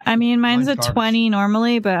highest. I mean, mine's a Mine's garbage. 20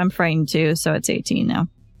 normally, but I'm frightened too, so it's 18 now.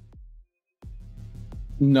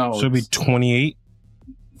 No. So it'd be 28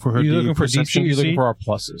 for her You're looking for perception DC, you're looking DC? for our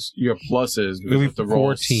pluses. your pluses because It'll be of the roll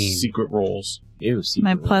 14. secret rolls. Ew, secret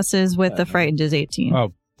My roll. pluses with the frightened is 18.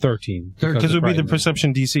 Oh, 13. Because it would be the frightened.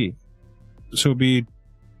 perception DC. So it'd be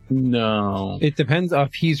No. It depends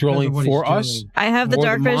if he's rolling Everybody's for doing- us. I have the Or the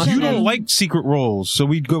dark monster. vision. You don't and- like secret rolls, so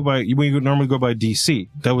we would normally go by DC.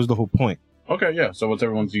 That was the whole point. Okay, yeah. So what's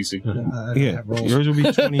everyone's DC? I'd Yeah, have rolls. yours would be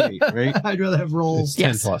 28, right? I'd rather have rolls. It's 10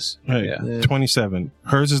 Yes. plus. Right. Yeah. 27.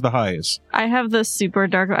 Hers is the highest. I have the super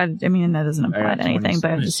dark. I mean, that doesn't apply got to anything, but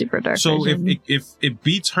I have the 26. super dark So vision. if it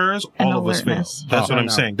beats hers, And all of us fail. alertness. That's Oh, what I'm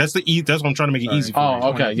no. saying. That's what I'm trying to make it Sorry. easy for you. Oh,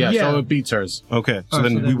 okay, yeah. Yeah. So it beats hers. Okay, so Oh,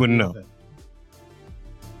 then we wouldn't know.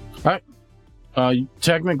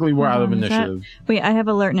 Technically, we're out of Is that- initiative. Wait, I have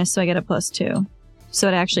alertness, so I get a +2. So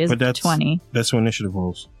it actually is But that's- 20. That's what initiative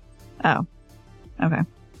rolls. Oh, okay.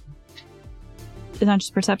 It's not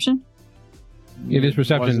just perception. It is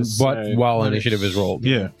perception, Was but it, while but initiative it's- is rolled.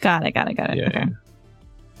 Yeah. Got it. Yeah, Okay. yeah.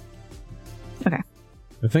 Okay.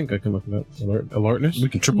 I think I can look at that. Alertness? We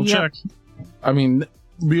can triple Yep. check. I mean,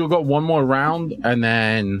 we'll go one more round, and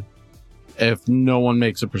then if no one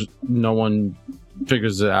no one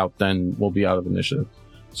figures it out, then we'll be out of initiative.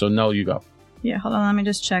 So Nell, you go. Yeah, hold on. Let me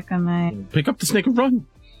just check on my. Pick up the snake and run.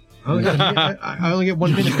 I only get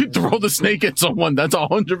 1 You minute. could throw the snake at someone. That's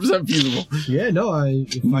 100% feasible. Yeah, no.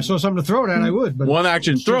 If I saw something to throw it at, I would. But One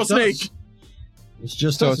action. it's Throw a just us. snake. It's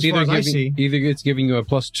just So us it's as far either as I see. giving it's giving you a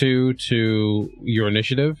 +2 to your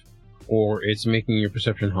initiative, or it's making your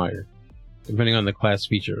perception higher, depending on the class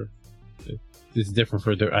feature. It's different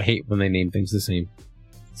for I hate when they name things the same.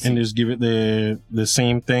 And just give it the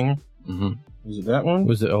same thing. Mm-hmm. Is it that one?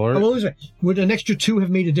 Was it alert? Oh, well, wait, would an extra 2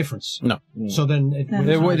 have made a difference? No. So then it That's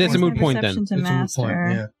wouldn't- that's a moot my point then. perception to it's a moot master. point,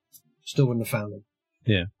 yeah. Still wouldn't have found it.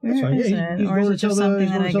 Where That's fine. is Yeah, it? he's Or going is to it tell just the, something he's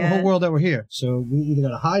that going I to tell the whole get? world that we're here. So we either got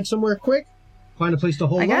to hide somewhere quick, find a place to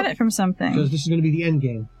hold I got up, it from something. because this is going to be the end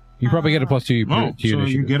game. You probably get a +2 to your Oh, so you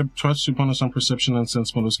initiative. get a +2 bonus on perception and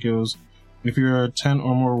sense motor skills. If you're 10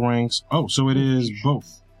 or more ranks. Oh, so it is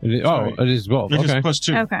both. Sorry. It is both. It's Okay. just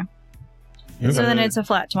 +2. Okay. So then it's a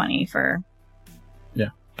flat 20 for. Yeah.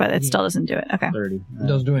 But it still doesn't do it. Okay. 30. It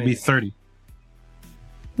doesn't do It'd be anything. 30.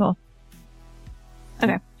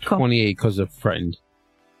 Okay. Cool. 28 because of frightened.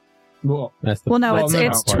 Well, That's the Well, no, Well, it's no,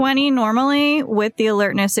 it's part. 20 normally. With the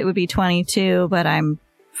alertness, it would be 22, but I'm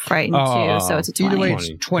frightened Oh, too, so it's a 20. either way,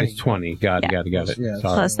 it's 20. It's 20. Got it. Got it. Yeah. Sorry.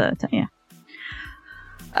 Plus the yeah.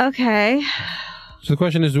 Okay. So the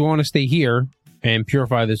question is, do we want to stay here and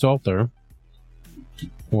purify this altar,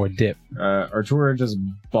 or dip? Artura just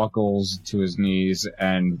buckles to his knees,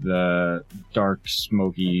 and the dark,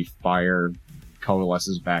 smoky fire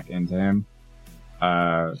coalesces back into him.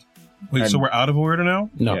 Wait, so And- we're out of order now?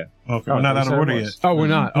 No. Yeah. Okay, Oh, we're not you out of said order it yet. was. Oh, we're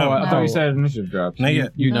not. No, Oh, I thought No. you said initiative drops. Not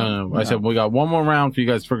yet. No. I said we got one more round for you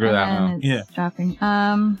guys to figure it out. And then it's Yeah. dropping.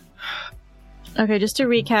 Okay, just to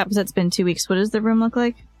recap, because it's been 2 weeks. What does the room look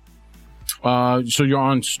like? So you're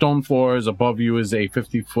on stone floors. Above you is a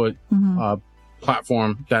 50-foot Mhm.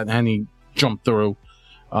 platform that Henny jumped through,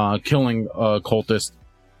 killing a cultist.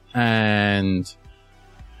 And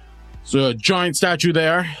so a giant statue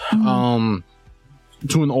there, Mhm.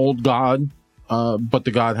 to an old god, but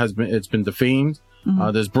the god it's been defamed.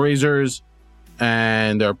 Mhm. There's braziers,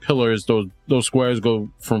 and there are pillars. Those squares go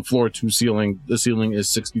from floor to ceiling. The ceiling is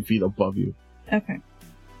 60 feet above you. Okay.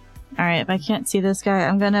 All right. If I can't see this guy,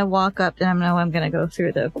 I'm gonna walk up, and I'm gonna go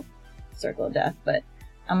through the circle of death. But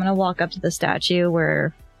I'm gonna walk up to the statue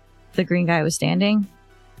where the green guy was standing,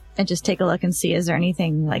 and just take a look and see, is there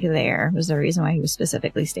anything like there? Was there a reason why he was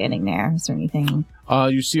specifically standing there? Is there anything?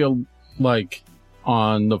 You see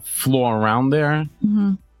on the floor around there,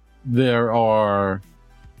 Mm-hmm. there are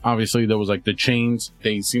obviously there was like the chains.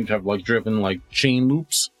 They seem to have like driven like chain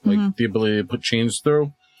loops, like Mhm. the ability to put chains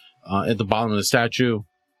through. At the bottom of the statue,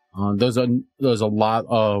 there's a lot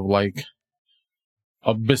of like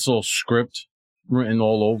abyssal script written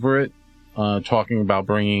all over it, talking about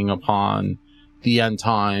bringing upon the end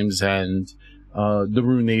times and the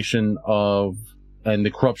ruination of and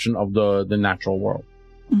the corruption of the natural world,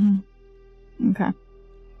 Mm-hmm. Okay.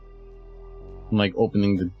 like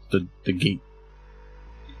opening the gate.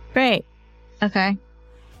 Great. Okay.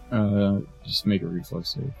 Just make a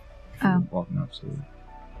reflex save. if Oh. you're Walking up to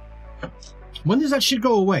it. When does that shit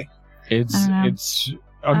go away? It's I don't know. it's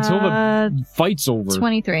until Uh, the fight's over.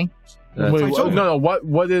 23. That's Wait, fight's over. no,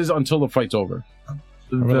 what is until the fight's over?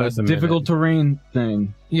 That's the a difficult terrain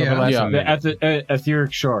thing. Yeah. The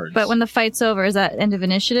etheric shards. But when the fight's over, is that end of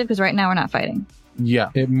initiative? Because right now we're not fighting. Yeah.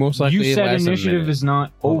 It most likely you said lasts a initiative minute. is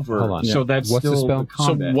not Hold- over, hold on. so Yeah. that's What's the still spell? So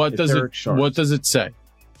combat. what does Etheric it shards. what does it say?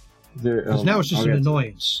 Because now it's just an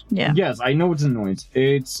annoyance. Yeah. Yes, I know it's an annoyance.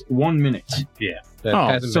 It's 1 minute. That Oh,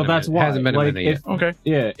 hasn't so been a that's minute. why. Hasn't been a Like, minute yet. if- Okay.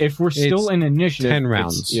 Yeah, if we're still in initiative, 10 it's-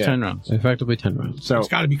 rounds. Yeah. 10 rounds. Effectively 10 rounds. So It's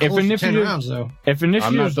got to be if close to 10 initiative- rounds, though. if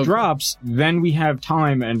initiative the- drops, then we have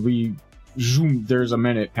time and we zoom, there's a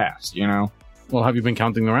minute past, you know? Well, have you been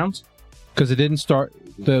counting the rounds? Because it didn't start.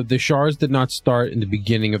 The shards did not start in the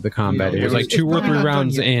beginning of the combat. It was like It's 2 or probably 3 not done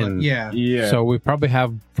rounds yet, in. but yeah. Yeah. So we probably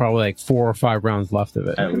have like 4 or 5 rounds left of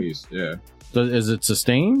it. At least, yeah. Is it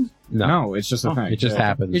sustained? No, it's just a thing. It just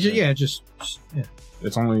happens. Yeah.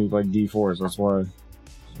 It's only like D4s, that's why.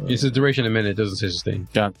 It's the duration of a minute. It doesn't say sustain.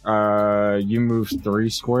 You move 3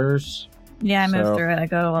 squares. Yeah, I moved So, through it. I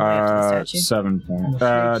go all the way up to the statue. 7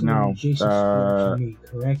 points. No.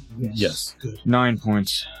 Correct? Yes. Good. 9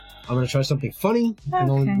 points. I'm going to try something funny, and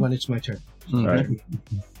only Okay. when it's my turn. Alright.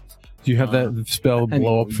 Do you have that spell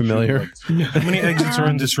blow up familiar? How many exits are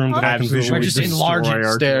in this room that I can Absolutely. visually Just see? enlarge it.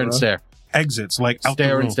 Stare and stare. Exits, like out the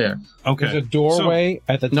Stare room. and stare. Okay. There's a doorway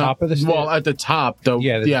at the top of the stairs. Well, at the top, though.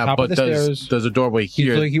 Yeah, the top but of the there's, stairs. there's a doorway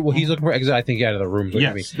here. He's looking for exit. I think out of the room. is what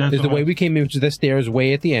Yes, I mean. that's There's the what way I- we came in, which is the stairs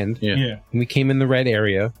way at the end. Yeah. Yeah. And we came in the red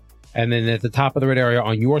area, and then at the top of the red area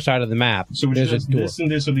on your side of the map, So which there's a is door. this and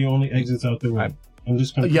this are the only exits out the room. I'm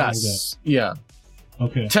just confirming Yes. Yeah. that.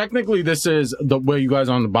 Okay. Technically, this is the where you guys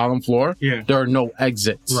are on the bottom floor. Yeah. There are no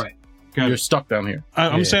exits. Right. Got You're it. stuck down here.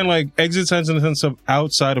 I'm Yeah. saying like exits in the sense of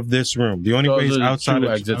outside of this room. The only way Those is are the outside two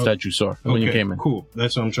of exits that you saw when you Okay, came in. Cool.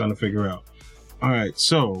 That's what I'm trying to figure out. All right.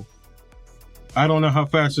 So I don't know how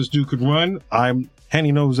fast this dude could run.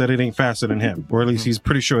 Henny knows that it ain't faster than him, or at least he's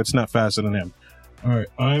pretty sure it's not faster than him. All right.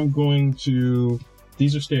 I'm going to.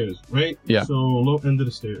 These are stairs, right? Yeah. So low end of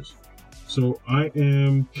the stairs. So I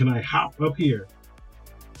am. Can I hop up here?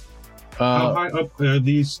 How high up are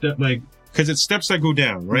these steps? Like, because it's steps that go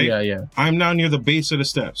down, right? Yeah, yeah. I'm now near the base of the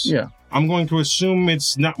steps. Yeah. I'm going to assume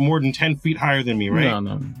it's not more than 10 feet higher than me, right? No,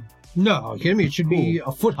 no. No, are you kidding me? It should be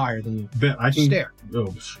a foot higher than you. Bet I can Stare.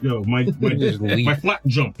 Yo, my Just leap. my flat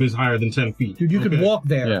jump is higher than 10 feet. Dude, you could Okay. walk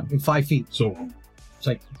there Yeah. in 5 feet. So It's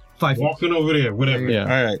like 5 feet. walking over there, whatever. Yeah.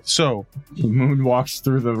 All right. So He moonwalks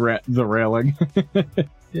through the railing.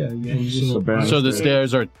 Yeah, So- bad. So the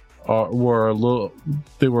stairs were a little.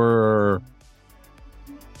 They were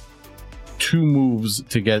 2 moves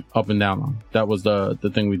to get up and down on. That was the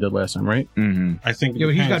thing we did last time, right? Mm-hmm. I think. it Yeah,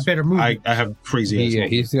 but he's depends. got better movement. I have crazy. ass Yeah,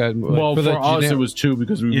 movement. he's got. Well, for the us, gener- it was 2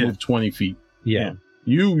 because we Yeah. moved 20 feet. Yeah,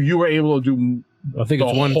 You were able to do. I think the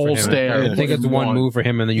it's one whole for him. stair I think it's in one one. move for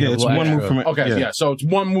him, and then you Yeah, have it's a little one move extra. from it. Okay, yeah. So it's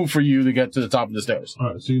 1 move for you to get to the top of the stairs.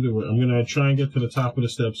 All right. So either way, I'm gonna try and get to the top of the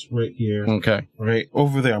steps right here. Okay. Right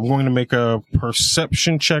over there. I'm going to make a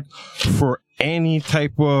perception check for any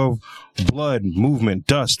type of blood, movement,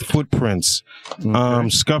 dust, footprints,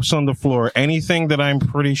 scuffs on the floor, anything that I'm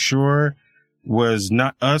pretty sure was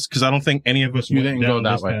not us, because I don't think any of us You went didn't down go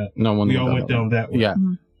that this way. path. No one We went all went down that way. Yeah.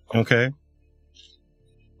 Okay.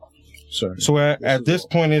 Sorry. So at this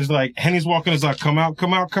point, it's like Henny's walking, is like, come out,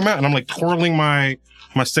 come out, come out, and I'm like twirling my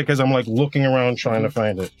stick as I'm like looking around trying to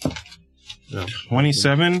find it.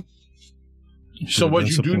 27. So what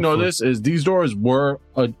you do notice is these doors were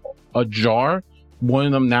ajar. One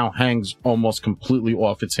of them now hangs almost completely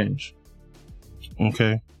off its hinge.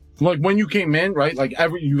 Okay. Like when you came in, right? Like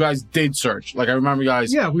you guys did search. Like I remember you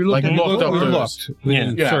guys. Yeah, we looked Like, at looked up We those. looked. We Yeah.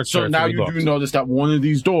 didn't Yeah. search, So now we you looked. do notice that one of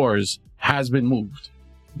these doors has been moved.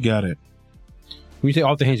 Got it. When you say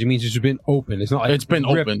off the hinge, it means it's been open. It's not like It's been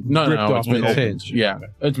ripped- open. No, ripped it's off been its open. hinge. Yeah,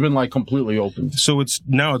 it's been like completely open. So it's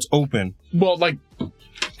open. Well, like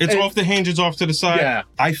It's It- off the hinge. It's off to the side. yeah,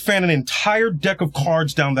 I found an entire deck of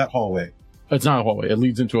cards down that hallway. it's not a hallway. It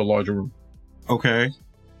leads into a larger room. Okay.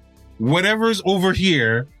 Whatever's over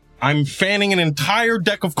here, I'm fanning an entire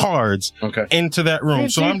deck of cards Okay. into that room.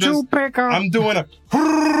 So I'm doing a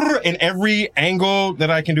in every angle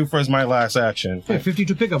that I can do for as my last action. Yeah,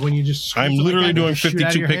 52 pickup when you just. I'm squeeze it literally like that doing and shoot out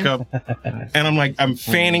of 52 your hand. pickup, and I'm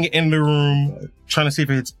fanning it in the room, trying to see if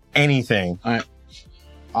it hits anything.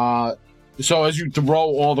 So as you throw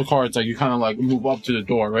all the cards, like you kind of like move up to the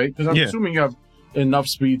door, right? Because I'm Yeah. assuming you have enough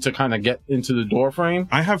speed to kind of get into the door frame.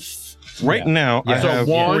 I have right now. Yeah. I So have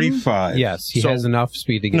one- 45. Yes, he So- has enough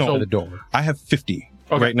speed to get No. to the door. I have 50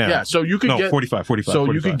 Okay. right now. Yeah. So you could No, get 45. so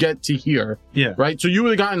 45. you could get to here, Yeah. right? So you would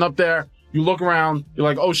have gotten up there. You look around. You're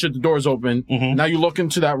like, oh shit, the door's open. Mhm. Now you look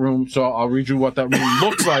into that room. So I'll read you what that room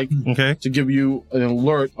looks like Okay. to give you an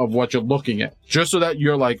alert of what you're looking at, just so that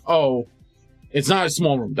you're like, oh, it's not a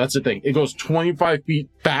small room. That's the thing. It goes 25 feet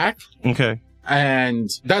back. Okay. And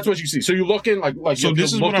that's what you see. So you look in like So you're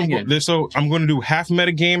this is what I'm looking in. going. So I'm going to do half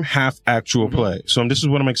metagame, half actual play. So this is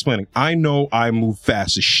what I'm explaining. I know I move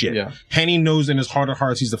fast as shit. Yeah. Henny knows in his heart of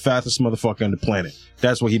hearts he's the fastest motherfucker on the planet.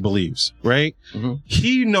 That's what he believes, right? Mhm.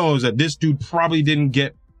 He knows that this dude probably didn't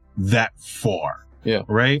get that far. Yeah.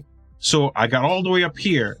 Right. So I got all the way up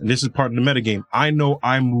here, and this is part of the metagame. I know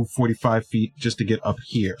I move 45 feet just to get up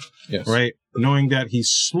here, Yes. right? Knowing that he's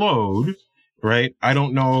slowed, right? I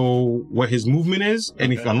don't know what his movement is,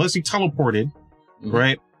 and unless he teleported,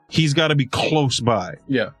 right, he's got to be close by.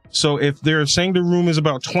 Yeah. So if they're saying the room is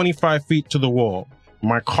about 25 feet to the wall,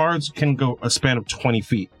 my cards can go a span of 20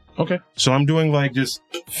 feet. Okay. So I'm doing like just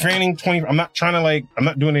fanning 20. I'm not trying to I'm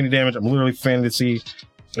not doing any damage. I'm literally fanning to see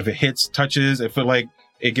if it hits, touches, if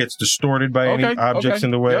it gets distorted by any objects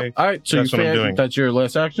in the way. Yep. All right. So That's you what I'm fan. doing. That's your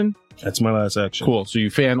last action. That's my last action. Cool. So you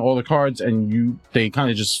fan all the cards, and they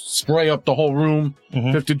kind of just spray up the whole room.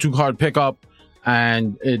 Mhm. 52 card pickup,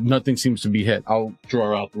 and nothing seems to be hit. I'll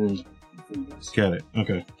draw out the room. Get it.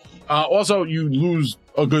 Okay. Also, you lose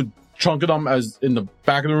a good chunk of them as in the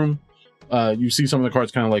back of the room. You see some of the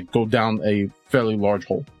cards kind of like go down a fairly large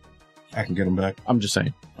hole. I can get them back. I'm just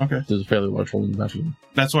saying. Okay. There's a fairly large hole in the back of the room.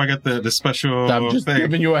 That's why I got the special I'm just thing.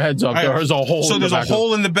 giving you a heads up. There's a hole. So in there's the a back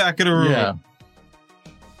hole in the back of the room. Yeah.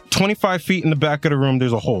 25 feet in the back of the room,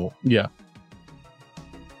 there's a hole. Yeah.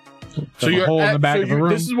 So a you're hole in at- the back so of the you-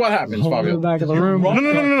 room? This is what happens, Hole in Fabio. the back of the room.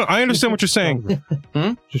 No. I understand what you're saying.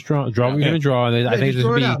 Just draw what you're gonna draw. And I think just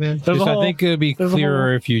throw it out, I man. There's a hole. think it'll be There's a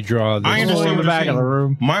clearer if you draw this. I understand in what the back you're of the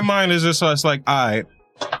room. My mind is just it's like, all right.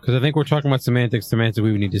 Because I think we're talking about semantics.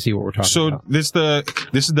 We would need to see what we're talking So about. this is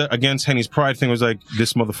the against Henny's pride thing was like,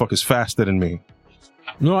 this motherfucker's faster than me.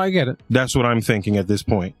 No, I get it. That's what I'm thinking at this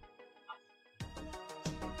point.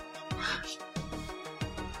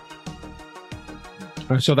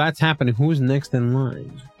 So that's happening. Who's next in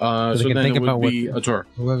line? So they can then think it would about be a tour.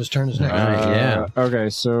 Whoever's turn is next. Yeah. Okay,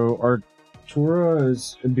 so Artura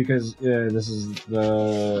is because this is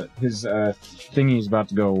his thingy is about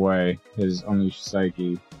to go away. His Unleashed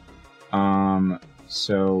Psyche.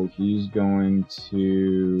 So he's going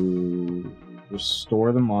to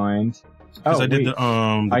restore the mind. Because Oh, I did wait. the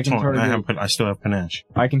I can taunt. I still have panache.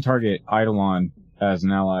 I can target Eidolon as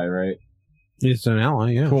an ally, right? It's an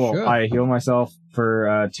ally, yeah. Cool. Sure. I heal myself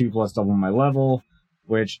for 2 plus double my level,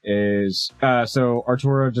 which is so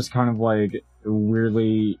Artura just kind of like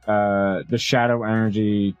weirdly the shadow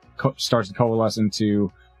energy starts to coalesce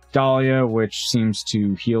into Dahlia, which seems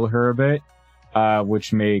to heal her a bit,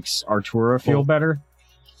 which makes Artura feel better.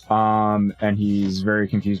 And he's very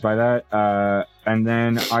confused by that. And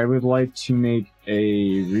then I would like to make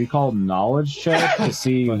a recall knowledge check to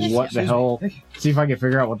see what the hell, see if I can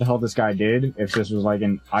figure out what the hell this guy did. If this was like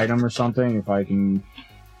an item or something, if I can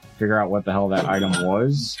figure out what the hell that item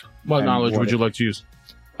was. What And knowledge what would it- you like to use?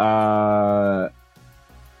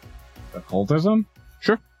 Occultism?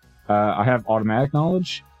 Sure. I have automatic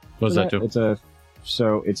knowledge. What does that do?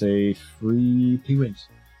 It's a free. He wins.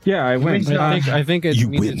 Yeah, I win. I think it You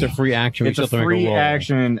means win. it's a free action. It's You a still have to make free roll.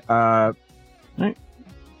 action.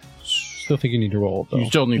 Still think you need to roll it, though. You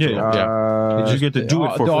still need to. Yeah. You get to do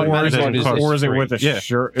it for the free. automatic It one doesn't cost or is it free. with Yeah.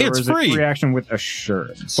 assurance? It's or is free. It free action with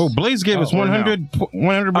assurance. Oh, Blaze gave us or no. 100 bits.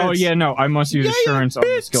 Oh yeah, no, I must use assurance on the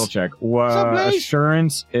bits. skill check. up, Blaze?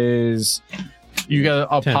 Assurance is You get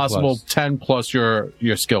a 10 possible plus. 10 plus your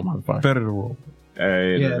skill modifier. Better to roll.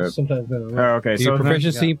 Yeah, sometimes better. Oh, okay, Your so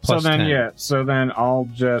proficiency then, plus so then 10. yeah, so then I'll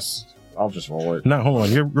just roll it. No, hold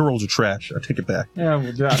on. Your rolls are trash. I take it back. Yeah,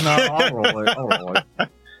 well, no, I'll roll it. I'll roll it.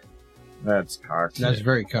 That's cocked. That's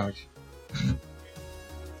very cocked.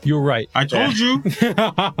 You're right. I told you.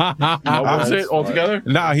 What was it altogether?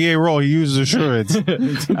 Nah, he ain't roll. He uses assurance.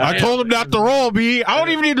 I told him not to roll, B. I don't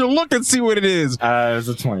even need to look and see what it is. It was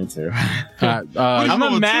a 22. Uh, I'm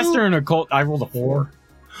roll a a master in occult. I rolled a 4.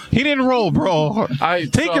 He didn't roll, bro.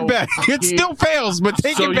 Take it back. It still fails, but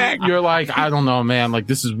take it back. You're like, I don't know, man. Like,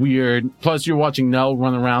 this is weird. Plus, you're watching Nell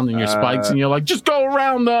run around in your spikes, and you're like, just go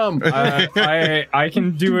around them. I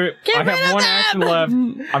can do it. I have one action left.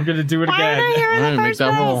 I'm gonna do it again. All right, make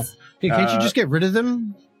that roll. Hey, can't you just get rid of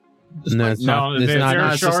them? No, it's not. It's they're not.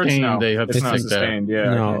 not shards, sustained, no. they have to it's not think there. sustained.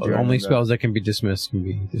 Yeah. I No, can't do only anything spells that can be dismissed can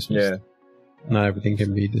be dismissed. Yeah. Not everything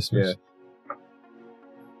can be dismissed.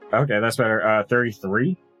 Okay, that's better.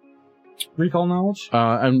 33 recall knowledge,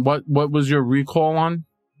 And what was your recall on?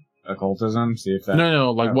 occultism. See if that.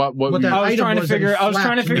 No, like what What were that you- I was item trying to was that figure. he I was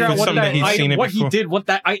trying to slapped figure If out it's what something that that he's seen item, it what he before. did, what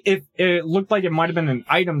that. If it looked like it might have been an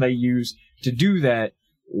item they used to do that.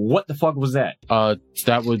 What the fuck was that?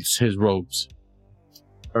 that was his robes.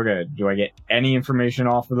 Okay, do I get any information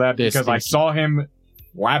off of that? This Because I is- saw him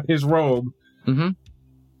flap his robe. Mm-hmm.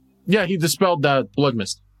 Yeah, he dispelled that blood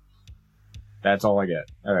mist. That's all I get.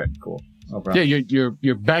 All right, cool. No problem. Yeah,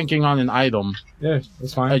 you're banking on an item, Yeah,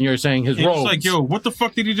 that's fine. and you're saying his It's robes. like, yo, what the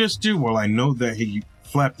fuck did he just do? Well, I know that he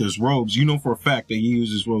flapped his robes. You know for a fact that he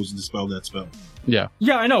used his robes to dispel that spell. Yeah.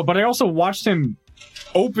 Yeah, I know, but I also watched him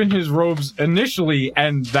open his robes initially,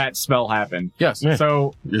 and that spell happened. Yes. Yeah.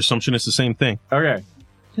 So, Your assumption is the same thing. okay.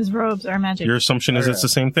 His robes are magic. Your assumption is it's the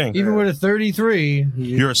same thing. Even with a 33,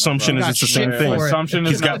 Your assumption is got it's the same shit thing. for it. Assumption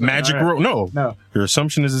He's is got magic robes. No. No. Your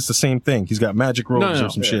assumption is it's the same thing. He's got magic robes or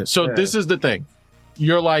some shit. So this is the thing.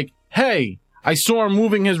 You're like, hey, I saw him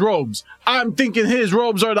moving his robes. I'm thinking his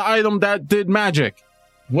robes are the item that did magic.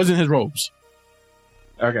 Wasn't his robes.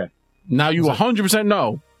 Okay. Now you 100%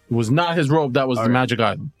 know it was not his robe that was the Okay. magic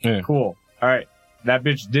item. Cool. All right. That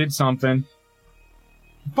bitch did something.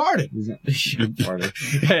 farted.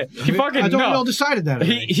 He fucking I don't know. no. Decided that.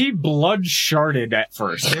 He blood sharded at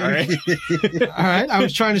first. All right. All right. I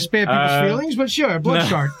was trying to spare people's feelings, but sure, blood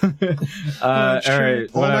shard. All It's true. right.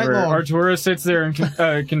 All night Whatever. long. Artura sits there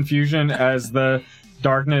in confusion as the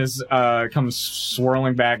darkness comes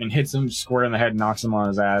swirling back and hits him square in the head, knocks him on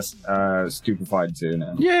his ass. Stupefied too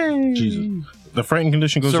now. Yay! Jesus. The frightened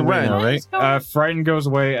condition goes So away Ren- now, right? Frightened goes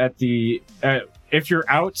away at the. If you're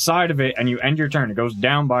outside of it and you end your turn, it goes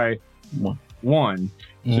down by one.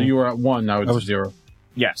 So you were at 1, now it's I was- 0.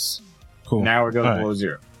 Yes. Cool. Now it goes All right. below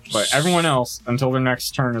 0. But everyone else, until their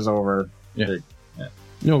next turn is over.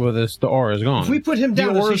 No, but the aura is gone. If we put him The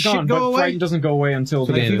down, does aura's his shit gone, go but away? Frightened doesn't go away until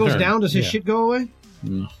So the If he end of goes turn. down, does his Yeah. shit go away?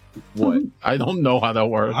 what? I don't know how that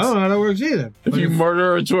works. I don't know how that works either. If you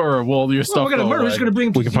murder a tour, will your stuff we're gonna go murder. We're away? just gonna bring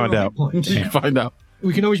him. We to can find 0 out. hit points. You find out.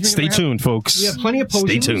 We can always bring Stay him back. tuned, folks. We have plenty of Stay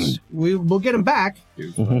potions. tuned. We'll get him back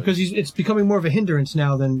because it's becoming more of a hindrance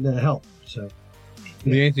now than a help. So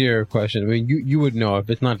The answer to your question, I mean, you would know if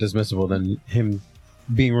it's not dismissible, then him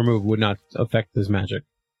being removed would not affect his magic.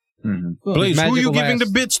 Mm-hmm. Blaze, who are you Magical giving the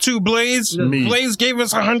last- bits to, Blaze? Me. Blaze gave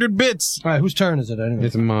us 100 bits. all right, whose turn is it anyway?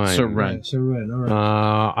 It's mine. So Ren. So Ren. All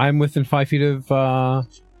right. I'm within 5 feet of A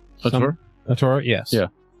tour? Atora. Yes. Yeah.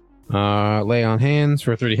 Lay on hands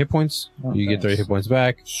for 30 hit points. Oh, you get 30 thanks. hit points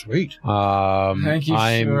back. Sweet. Thank you,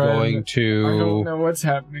 I'm Sharon. going I don't to know what's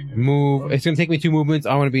happening. move. It's going to take me 2 movements.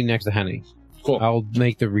 I want to be next to Henny. Cool. I'll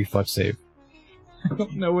make the reflex save. I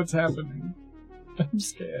don't know what's happening. I'm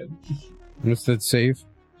scared. What's that save?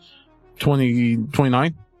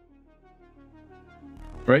 29?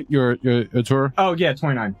 Right? You're a tour? Oh yeah,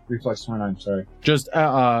 29. Reflex 29. Sorry. Just,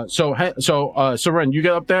 so Ren, you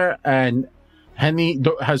get up there and Henny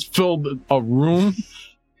has filled a room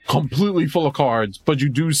completely full of cards, but you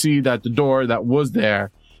do see that the door that was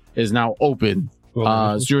there is now open.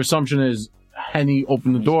 So your assumption is Henny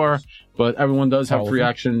opened the door, but everyone does have free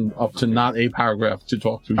action up to not a paragraph to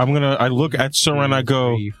talk to. I look at Seren, I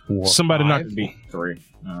go, 3, 4, somebody 5. knock. It'd be 3.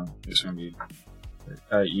 No, it's gonna be.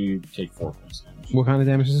 You take 4 points damage. What kind of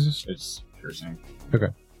damage is this? It's piercing.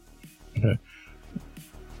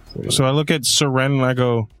 So I look at Seren and I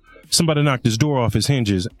go, somebody knocked his door off his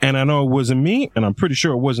hinges. And I know it wasn't me, and I'm pretty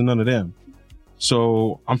sure it wasn't none of them.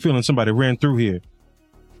 So I'm feeling somebody ran through here.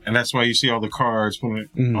 And that's why you see all the cards on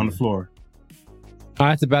the floor.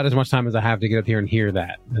 That's about as much time as I have to get up here and hear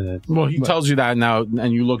that. Well, he tells you that now,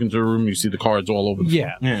 and you look into the room, you see the cards all over the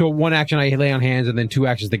floor. Yeah. So 1 action I lay on hands, and then 2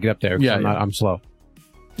 actions to get up there. 'cause Yeah, I'm, yeah. I'm slow.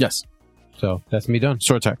 Yes. So that's me done.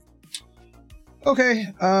 Sword attack. Okay.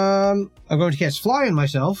 I'm going to cast Fly on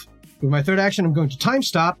myself. With my third action, I'm going to time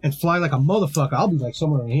stop and fly like a motherfucker. I'll be like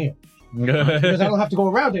somewhere in here because I don't have to go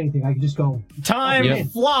around anything. I can just go. Time Yep.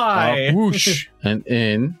 fly. Whoosh. And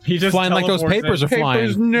in. He just Flying like those teleports papers in. are flying. He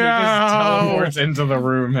just teleports into the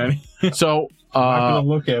room. And So,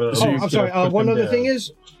 look at it. Oh, I'm sorry. One other thing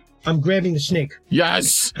is, I'm grabbing the snake.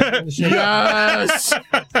 yes! The snake. Yes!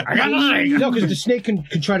 I got the snake. No, because the snake can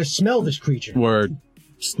try to smell this creature. Word.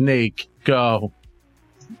 Snake, go.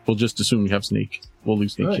 We'll just assume you have Snake. We'll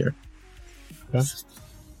leave Snake All right. here. All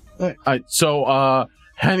right. Alright, so,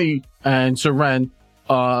 Henny and Seren,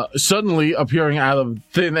 suddenly appearing out of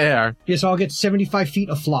thin air. Yes, I'll get 75 feet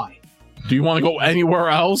of fly. Do you want to go anywhere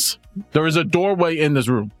else? There is a doorway in this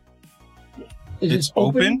room. Is It's it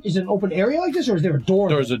open? open? Is it an open area like this, or is there a door?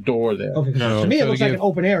 There's a door there. Okay, 'cause No. to me it So looks to like give- an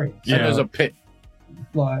open area. And there's a pit.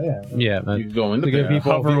 Well, yeah. Yeah. You can go in the To give pit.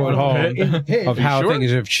 people a Hover view on at the home In the pit. of how sure?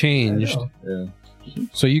 things have changed. Yeah.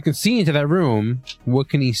 So you can see into that room. What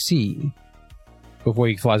can he see before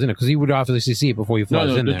he flies in it? Because he would obviously see it before he No, flies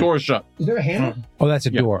no, in the there. door's shut. Is there a handle? Oh, that's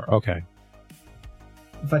a Yeah. door. Okay.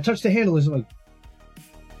 If I touch the handle, is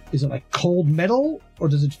it like cold metal, or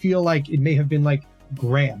does it feel like it may have been like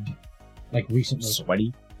grabbed, like recently?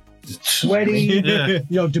 Sweaty. Sweaty,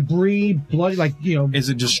 debris, blood, like Is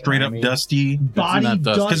it just straight up dusty? body not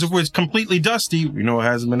dust. Because dust. if it's completely dusty, we know it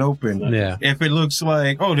hasn't been opened. Yeah. If it looks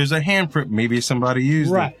like, oh, there's a handprint, maybe somebody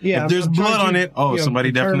used Right, it. yeah, If there's I'm trying blood to, on it, oh,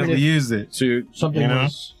 somebody determine definitely if used it. So, Something You know?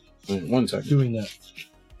 was 1 second. doing that.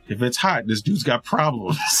 If it's hot, this dude's got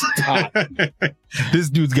problems. This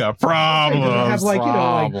dude's got problems. Does it have like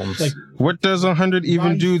Problems. like What does 100 even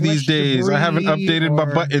Body do these flesh days? I haven't debris updated my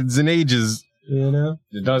or- buttons in ages. You know?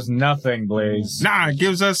 It does nothing, Blaze. Nah, it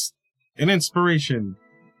gives us an inspiration.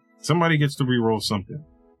 Somebody gets to reroll something.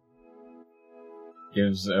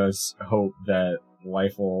 Gives us hope that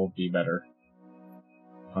life will be better.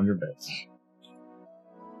 100 bits.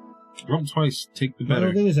 Roll twice, take the The other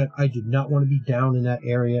better. thing is that I do not want to be down in that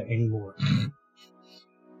area anymore.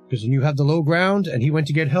 Because when you have the low ground and he went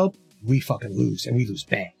to get help, we fucking lose, and we lose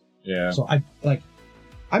bad. Yeah. So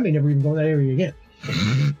I may never even go in that area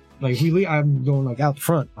again. Like if we leave, I'm going like out the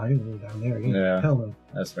front. I ain't going down there again. Yeah. Hell no.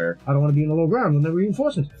 That's fair. I don't want to be in the low ground when the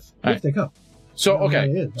reinforcements if Alright. they come. So I don't know okay.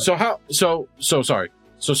 what it is, So how? So sorry.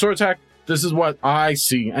 So sword attack. This is what I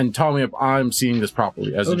see, and tell me if I'm seeing this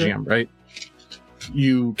properly as Okay. a GM. Right?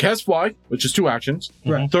 You cast fly, which is 2 actions.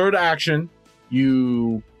 Right. Third action,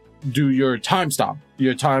 you do your time stop,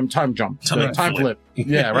 your time jump, Time time flip. flip.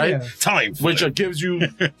 Yeah, right. Yeah. Time. Which gives you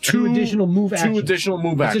Two additional move two actions. additional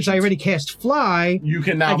move But actions. since I already cast fly, you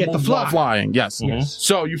can now I get the move fly. while flying. Yes. yes.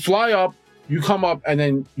 So you fly up, you come up, and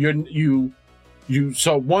then you.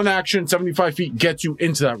 So 1 action, 75 feet gets you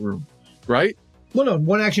into that room, right? Well, no,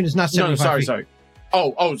 one action is not 75 feet. Sorry.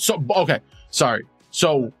 So okay, sorry.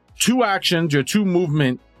 So 2 actions, your 2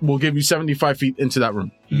 movement will give you 75 feet into that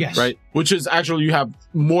room, Yes. right? Which is actually you have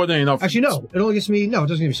more than enough. Actually, no. It only gets me. No, it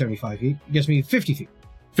doesn't give me 75 feet. It gets me 50 feet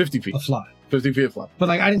 50 feet, of fly. 50 feet of fly, But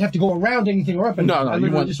like, I didn't have to go around anything or up anything. No, I you literally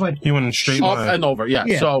went- just went. He went in a straight up line. and over. Yeah.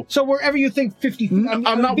 Yeah. So wherever you think 50 feet.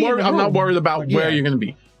 I'm not be in worried. the I'm not room. worried about But where yeah. you're going to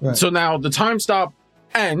be. Right. So now the time stop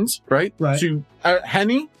ends, right? Right. To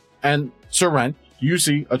Henny and Seren, you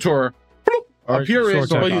see Atura Or appear in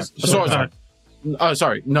sword attack. sword attack.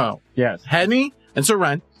 Sorry, no. Yes. Henny and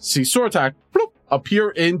Seren see Sortak appear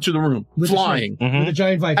into the room, With the flying, With a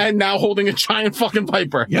giant viper. and now holding a giant fucking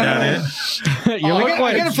viper. Yeah. You look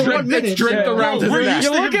I get it for 1 minute. It's draped Yeah. around his We're neck.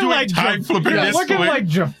 used to him doing time flipping You're this looking way. like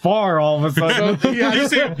Jafar all of a sudden. So he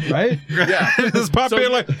has, Right? yeah. Just pop So-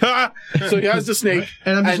 in like, ha! So he has the snake.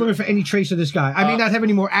 And I'm just And- looking for any trace of this guy. I may not have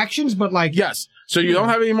any more actions, but like, Yes. So you don't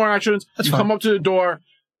have any more actions. That's you fine. come up to the door.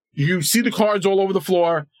 You see the cards all over the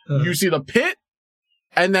floor. You see the pit,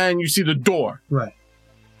 and then you see the door. right.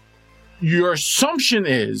 Your assumption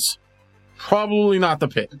is probably not the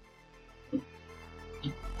pit.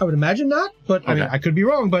 I would imagine not, but I mean, Okay. I could be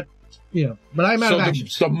wrong, but, but I'm out So of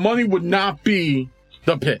actions. the money would not be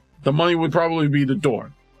the pit. The money would probably be the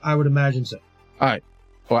door. I would imagine so. All right.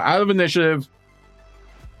 Well, out of initiative.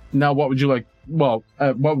 Now, what would you like? Well,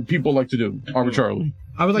 what would people like to do arbitrarily?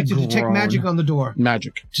 I would like to detect Groan. magic on the door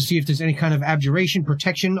Magic. to see if there's any kind of abjuration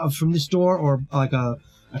protection from this door, or like a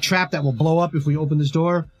trap that will blow up if we open this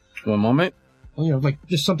door. 1 moment. Like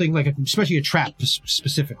just something like, especially a trap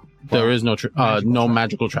specifically. There is no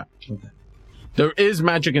magical trap. Okay. There is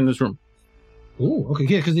magic in this room. Ooh, okay,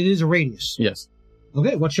 yeah, because it is a radius. Yes.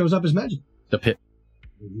 Okay, what shows up as magic? The pit.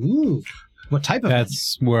 Ooh, what type of magic?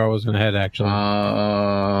 That's where I was going to head, actually.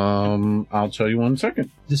 I'll tell you 1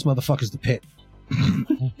 second. This motherfucker's the pit.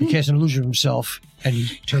 He casts an illusion of himself, and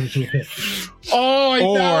he turns into a pit. Oh, I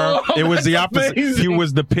know. Or it was the opposite. Amazing. He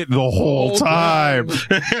was the pit the whole time.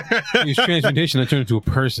 Use transmutation, I turned into a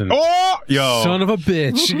person. Oh, yo. Son of a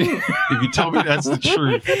bitch. If you tell me that's the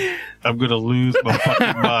truth, I'm going to lose my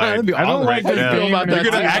fucking mind. That'd be I don't awesome. like this now. game. Feel about You're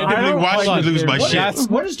that going to too. actively I don't watch like me lose my this.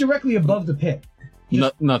 shit. What is directly above the pit?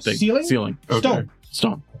 Nothing. Ceiling? Okay. Stone.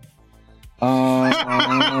 Stone. I'm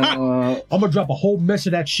gonna drop a whole mess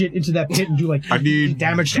of that shit into that pit and do like I need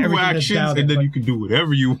damage to 2 everything that's actions, down and there. then you can do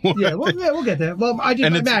whatever you want. We'll get there. Well, I did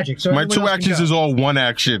And my it's- magic, so My everyone 2 else can actions go. is all 1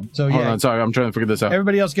 action. So Hold yeah, on. Sorry, I'm trying to figure this out.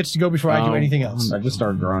 everybody else gets to go before I do anything else. I just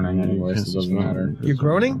start groaning anyway, so it doesn't matter. You're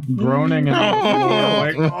groaning? Groaning and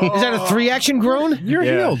like, Is that a 3-action groan? You're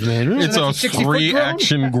Yeah. healed, man. Really? It's a 60-foot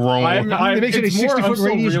 3-action groan. I'm It makes it a it's more 60-foot I'm still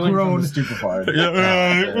radius reeling from groan. the stupefied.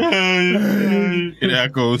 It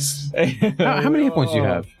echoes. How many hit points do you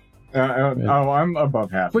have? I'm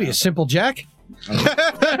above half. What are you, Simple Jack?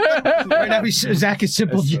 Right now, Zach is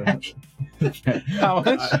Simple Jack. How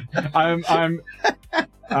much? I'm 7-4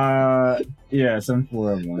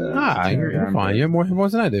 of 1. Ah, you're fine. You have more hit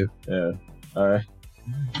points than I do. Yeah.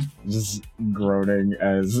 Just groaning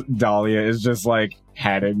as Dahlia is just like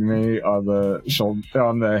patting me on the shoulder,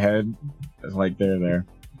 on the head. It's like there.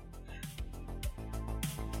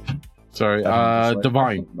 Sorry. Like,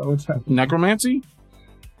 Divine. What's that? Necromancy?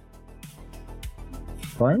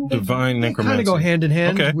 Fine? Divine Kind of necromancy. go hand in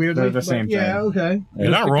hand. Okay. Weirdly, They're the but same Yeah, thing. okay.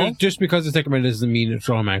 You're not wrong. Just because it's necromancy doesn't mean it's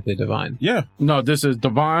automatically divine. Yeah. No, this is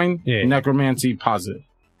divine Yeah. necromancy positive.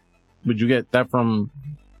 Would you get that from?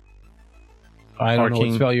 I don't know Arcane.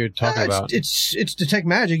 what spell you're talking about. It's detect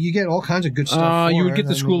magic. You get all kinds of good stuff. You for would get it.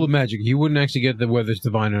 the I school mean, of magic. You wouldn't actually get whether it's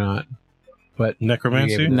divine or not. But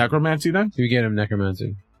Necromancy? Yeah. Necromancy then? you get him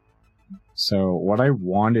necromancy. So what I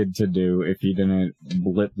wanted to do, if he didn't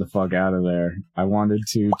blip the fuck out of there, I wanted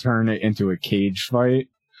to turn it into a cage fight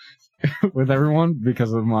with everyone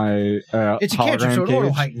because of my It's a cantrip, so hologram it auto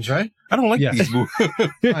cage. heightens, right? I don't like Yes. these moves.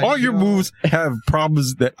 All your moves have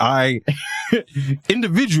problems that I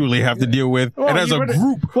individually have to deal with, Well, and as you a would've-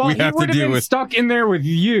 group, Well, we he have to would have deal been with. stuck in there with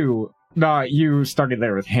you, not you stuck in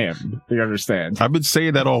there with him. You understand? I've been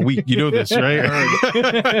saying that all week. You know this, right?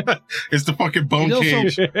 It's the fucking bone It also-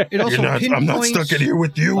 cage. It also I'm not pinpoints stuck in here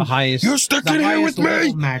with you. The highest. You're stuck the in here highest with level me.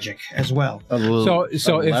 of magic as well. So if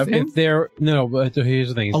 11? they're no, but here's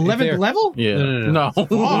the thing. If 11th they're- level? Yeah. No. No.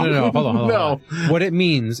 No, hold on. No. What it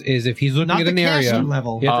means is if he's looking Not at the an area, casting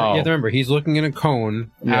level. you have to Oh. remember he's looking in a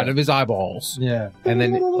cone Yeah. out of his eyeballs, Yeah. and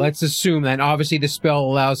then let's assume that obviously the spell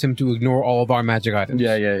allows him to ignore all of our magic items.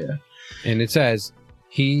 Yeah. And it says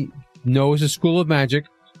he knows a school of magic.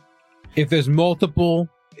 If there's multiple,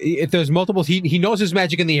 he knows his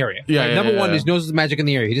magic in the area. Yeah, Right? yeah, Number yeah, one yeah. is knows his magic in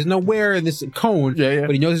the area. He doesn't know where in this cone, Yeah.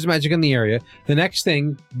 but he knows his magic in the area. The next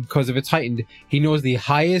thing, because if it's heightened, he knows the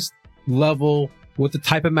highest level, what the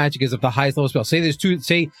type of magic is of the highest level spell. Say there's two.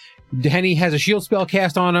 Say Henny has a shield spell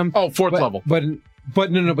cast on him. Oh, fourth level. But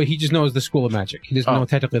no. But he just knows the school of magic. He doesn't Oh. know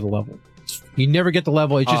technically the level. You never get the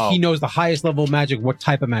level. It's just Oh. he knows the highest level of magic, what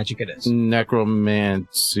type of magic it is.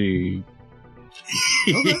 Necromancy.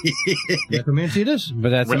 Necromancy it is. But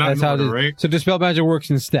that's We're not how in it is. order, right? So dispel magic works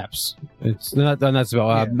in steps. It's not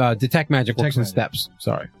spell. Detect magic works Detect in magic. steps.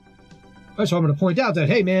 Sorry. So I'm going to point out that,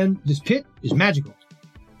 hey, man, this pit is magical.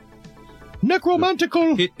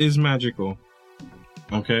 Necromantical. It is magical.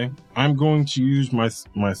 Okay, I'm going to use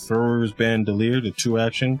my thrower's bandolier, the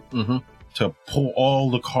 2-action, Mm-hmm. to pull all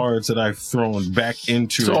the cards that I've thrown back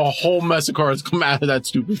into So it. a whole mess of cards come out of that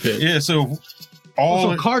stupid pit. Yeah, so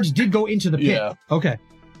all So cards did go into the pit. Yeah. Okay.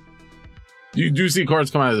 You do see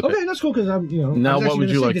cards come out of the pit. Okay, that's cool because I'm, you know. Now I was what actually would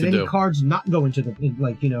gonna you say, like did to any do? cards not go into the,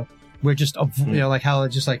 like, you know, we're just, you know, like how it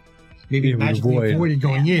just like maybe Yeah, we magically avoid. avoided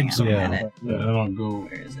going in. Yeah. somehow. Yeah. Yeah, I don't go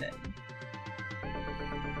Where is it?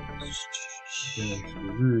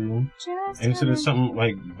 into the something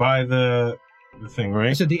like by the thing,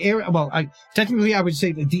 right? So the area, well, technically I would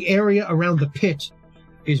say that the area around the pit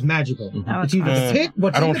is magical. Mhm. Oh, It's either the pit,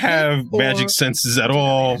 what's I in don't the pit, have or- magic senses at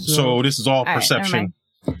all, so this is all right, perception.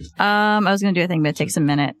 I was gonna do a thing, but it takes a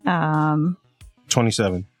minute.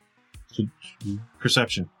 27. So,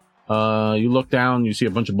 perception. You look down, you see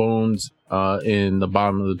a bunch of bones in the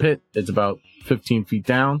bottom of the pit. It's about 15 feet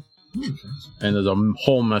down, and there's a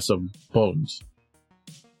whole mess of bones.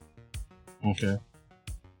 Okay.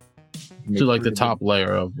 To like the top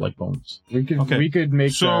layer of like bones. We could Okay. we could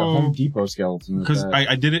make So- the Home Depot skeleton. with Because that.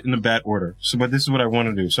 I did it in a bad order. So, but this is what I want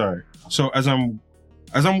to do. Sorry. So as I'm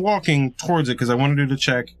walking towards it, because I want to do the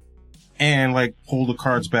check and like pull the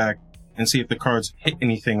cards back and see if the cards hit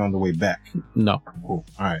anything on the way back. No. Cool.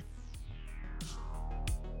 All right.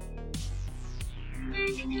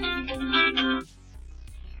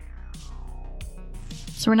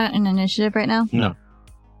 So we're not in initiative right now. No.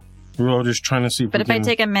 We're all just trying to see if But we if I can...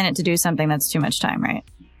 take a minute to do something, that's too much time, right?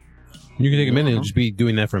 You can take a minute and just be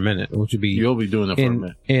doing that for a minute, which would be You'll be doing it for a in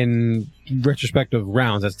minute. in retrospective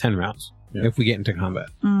rounds. That's 10 rounds Yeah. if we get into combat.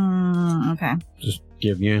 Okay. Just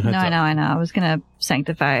give you a heads No, up. I know. I was gonna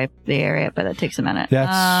sanctify the area, but that takes a minute.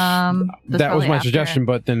 That's that's that was probably my after. suggestion,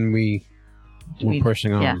 but then we're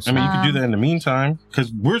pushing on. yeah. So- I mean, you could do that in the meantime,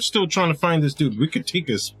 because we're still trying to find this dude. We could take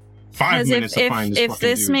us 5 Because minutes to if find this if fucking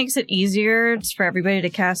this dude. makes it easier for everybody to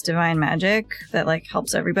cast divine magic, that like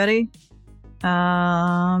helps everybody.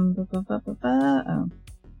 Oh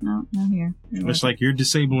no, not here. It's like you're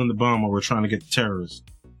disabling the bomb while we're trying to get the terrorists.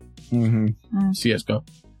 CSGO.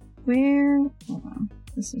 Where? Hold on.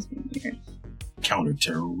 This is being weird.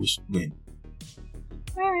 Counter-terrorist win.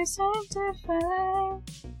 Where is sanctify?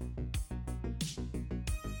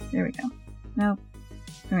 There we go. Nope.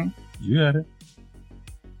 You had it.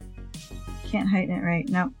 Can't heighten it right.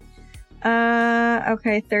 Nope.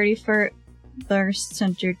 Okay. 30 foot thirst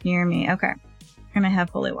centered near me. Okay. And I have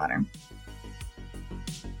holy water.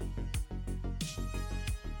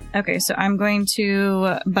 Okay, so I'm going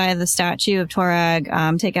to, by the statue of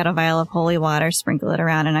Torag, take out a vial of holy water, sprinkle it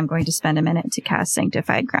around, and I'm going to spend a minute to cast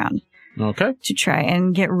Sanctified Ground Okay. to try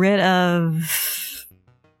and get rid of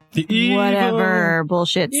The whatever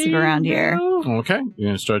bullshit's around here. Okay. You're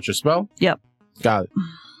gonna start your spell? Yep. Got it.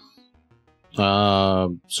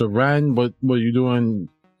 So Ren, what are you doing?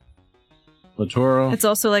 Latoro? It's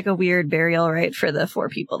also like a weird burial rite for the 4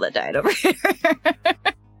 people that died over here.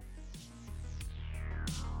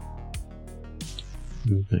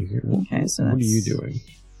 Thank you. Okay, so What are you that's- doing?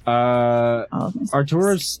 All of my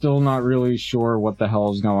Artura's still not really sure what the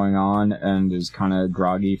hell is going on and is kind of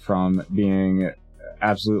groggy from being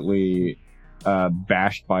absolutely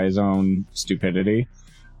bashed by his own stupidity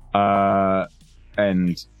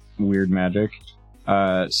and weird magic.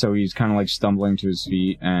 So he's kind of like stumbling to his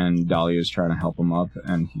feet, and Dahlia's trying to help him up,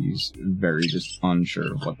 and he's very just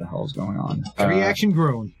unsure of what the hell is going on. Three action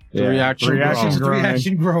groan. The reaction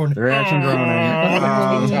groan. Reaction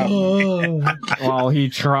groaning. While he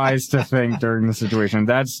tries to think during the situation.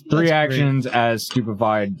 That's three actions as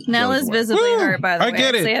stupefied. Nell is visibly hurt, by the way. I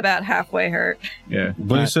get I'd it. say about halfway hurt. Yeah.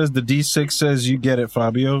 Blaze says the D6 says you get it,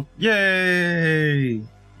 Fabio. Yay!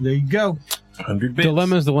 There you go. 100 bits.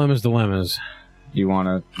 Dilemmas. Do you want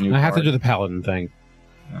a new I have to card? do the paladin thing.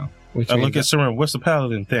 No. Which I means look at Saran. What's the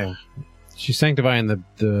paladin thing? she's sanctifying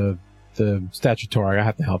the statutory. I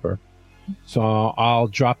have to help her. So I'll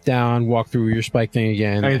drop down, walk through your spike thing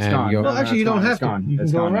again, Hey, it's and gone. go. Well, actually, you don't have it's to. gone. You can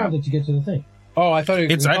It's go gone around now. it to get to the thing. Oh, I thought it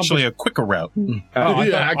It's actually a quicker route.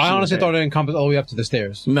 I honestly thought it encompassed all the way up to the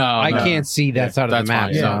stairs. No, I can't see that side of the That's map.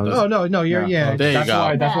 fine. Yeah. So Oh no, you're Yeah. There you That's go.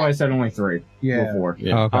 why. That's why I said only three yeah. before.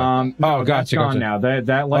 Yeah. okay. No, Oh, that's gotcha, gone gotcha. now. That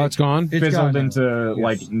Oh, like it's gone. It's fizzled gone now. into Yes.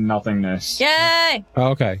 like nothingness. Yay! Oh,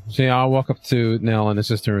 okay. So yeah, I'll walk up to Nell and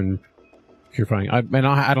assist her in purifying. I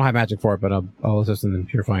don't have magic for it, but I'll assist in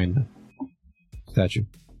purifying the statue.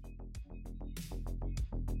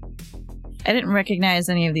 I didn't recognize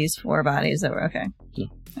any of these four bodies that were okay. No.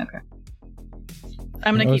 Okay.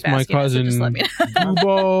 I'm gonna That keep was my asking. So cousin just let me know.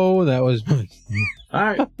 Bubo. That was. All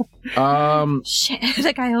right. Shit,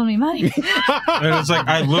 that guy owed me money. And it's like,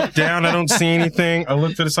 I look down, I don't see anything. I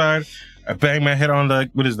look to the side, I bang my head on the,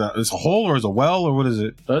 what is that? It's a hole or is it a well or what is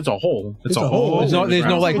it? That's a hole. It's a hole. There's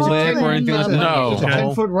no like It's a lip or anything like that. No. It's a Okay.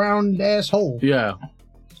 10-foot round ass hole. Yeah.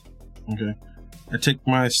 Okay. I take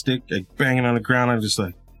my stick, I bang it on the ground, I'm just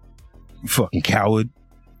like, you fucking coward.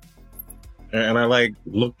 And I like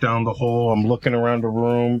look down the hole, I'm looking around the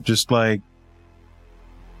room, just like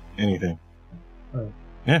anything.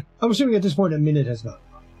 I'm assuming at this point a minute has gone.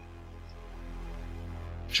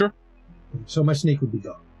 Sure. So my snake would be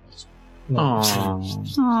gone.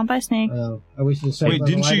 Aww. Aw, bye, Snake. I wasted a Wait, second.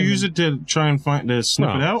 didn't you use it to try and sniff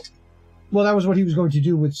No. it out? Well, that was what he was going to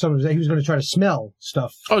do with some of his. He was going to try to smell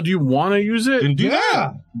stuff. Oh, do you want to use it? Then do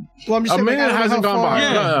that. Well, I'm just A saying, like, minute I don't know hasn't how gone far- by.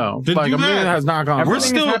 Yeah. No. Then Like do a minute that. has not gone by. We're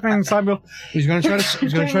Everything still- is happening simul- He's going to try to.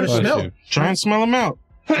 He's going to try to Bless smell. you. Try and smell them out.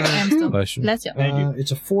 I'm still. Bless you. Bless you. Thank you.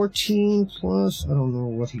 It's a 14 plus. I don't know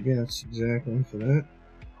what he gets exactly for that.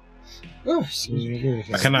 Oh, excuse me.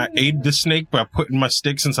 Can I aid the snake by putting my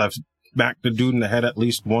stick since I've smacked the dude in the head at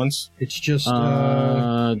least once? It's just.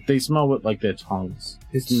 They smell with like their tongues.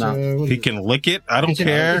 It's not- what He is it? can lick it. I don't It's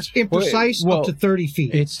care. It's imprecise Well, up to 30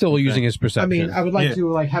 feet. It's still using his I perception. mean, I would like Yeah. to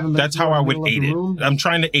like have him. That's how I would aid it. Room. I'm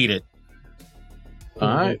trying to aid it. All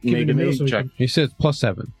right. Give it Make a an middle aid so we check. can- He says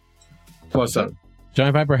 +7. Plus 7.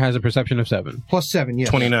 Giant Viper has a perception of 7. Plus 7, yes.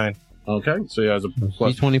 29. Okay. So he has a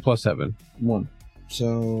plus D20 +7. 1.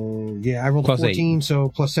 So yeah, I rolled Plus a 14, so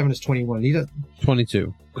plus 7 is 21. He does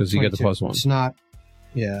 22 because you get the 22. +1. It's not.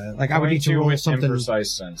 Yeah, like I would need to 22 roll with something.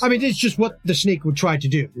 imprecise sense. I mean, it's just what the snake would try to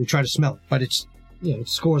do. It would try to smell it, but its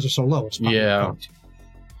its scores are so low. It's not Yeah. fucked.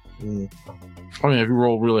 I mean, if you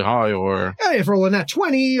roll really high or. Hey, if rolling that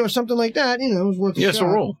 20 or something like that, it was worth a Yeah, shot. so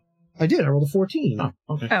roll. I did. I rolled a 14. Oh,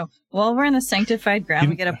 okay. Oh, while we're in the sanctified ground,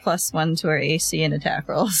 we get a +1 to our AC and attack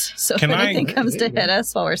rolls. So Can if I- anything comes to hit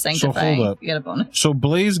us while we're sanctifying, up. we get a bonus. So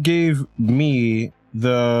Blaze gave me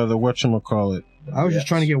the whatchamacallit. I was just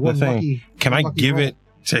trying to get one thing. lucky. Can I lucky give roll. it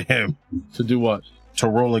to him To do what? to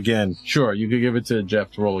roll again? Sure, you could give it to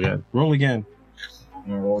Jeff to roll again. Roll again.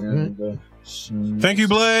 Thank you,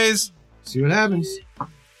 Blaze. See what happens.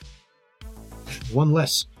 One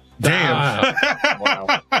less. Damn.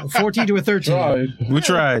 A 14 to a 13. We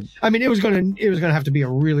tried. I mean, it was gonna have to be a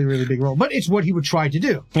really, really big roll, but it's what he would try to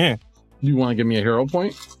do. Yeah. You want to give me a hero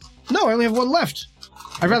point? No, I only have one left.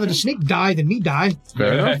 I'd rather the snake die than me die.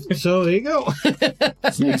 Fair enough. So there you go.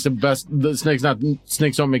 Snake's the best. The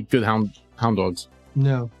snakes don't make good hound dogs.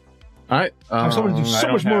 No, All right. I was hoping to do I so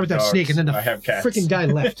don't much more have with that dogs. snake, and then the I have cats. freaking guy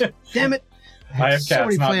left. Damn it! I have so cats,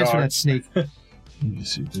 many not plans for that dogs. snake. Let me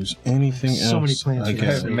see if there's anything else. So many plans I for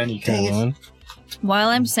guess. that. Many Dang it. Hold on. While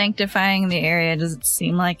I'm sanctifying the area, does it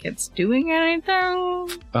seem like it's doing anything?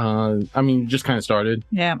 I mean, you just kind of started.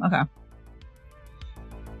 Yeah, okay.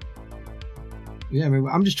 Yeah, I mean,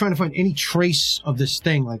 I'm just trying to find any trace of this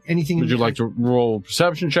thing, like anything. Would you like to roll a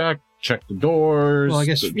perception check? Check the doors. Well, I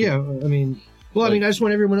guess yeah. I mean, I just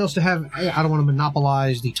want everyone else to have. I don't want to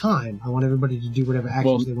monopolize the time. I want everybody to do whatever actions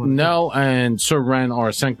Well, they want. Nell and Sir Ren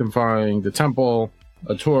are sanctifying the temple.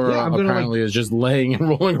 Atura Yeah, I'm gonna, apparently is just laying and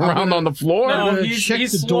rolling around on the floor. No, check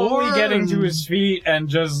he's the slowly door getting to and- his feet and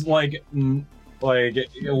just like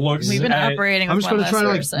looks. We've been at operating I'm with just one gonna less try to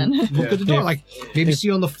like person. look at the door, If- like maybe see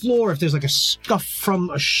on the floor if there's like a scuff from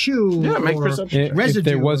a shoe Yeah, make or perception. If residue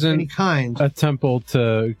there of any wasn't kind. a temple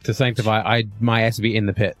to sanctify, my ass would be in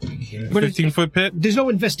the pit. But it's- 15-foot pit? There's no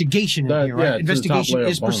investigation in That- here, yeah, right? it's the top Investigation layer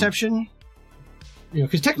of is bone. perception. You know,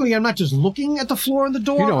 because technically I'm not just looking at the floor and the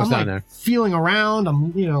door. You know what's I'm down like there. feeling around.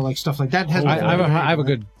 I'm, like stuff like that. Has I have a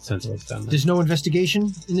good sense of what's down there. There's no investigation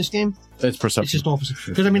in this game. It's It's perception. just opposite.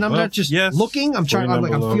 Because I mean, I'm Well, not just yes. looking. I'm trying. I'm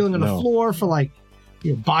like I'm 49 feeling on the below. floor for like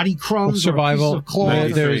body crumbs, Survival. or pieces of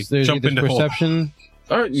cloth. There's Jump either in the hole. perception,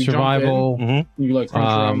 All right, you survival. Jump in, you like crunch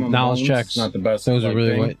around on knowledge bones. checks. It's not the best. Those are like,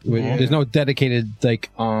 really thing. what. There's no dedicated like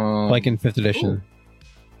in 5th edition.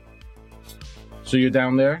 So you're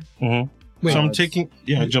down there. Mm-hmm. Wait, So I'm it's- taking...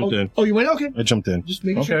 Yeah, I jumped in. Oh, you went okay. I jumped in. Just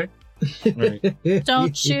making sure. Okay.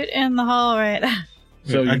 Don't shoot in the hole, right?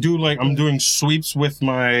 So I you, do like... I'm doing sweeps with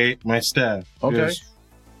my staff. Okay. Just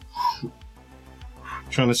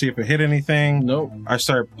trying to see if it hit anything. Nope. I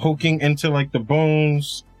start poking into like the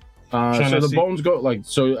bones. Trying So to the see- bones go like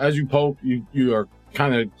so. As you poke, you are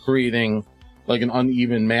kind of creating like an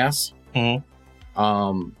uneven mass. Mhm.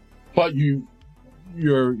 But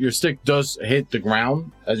your stick does hit the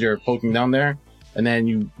ground as you're poking down there, and then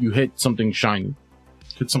you hit something shiny.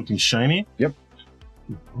 Hit something shiny? Yep.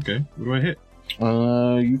 Okay. What do I hit?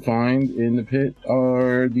 You find in the pit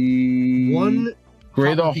are the One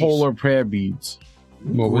greater copper piece. holy prayer beads.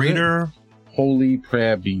 What was it? Greater... Holy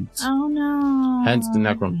prayer beads. Oh no. Hence the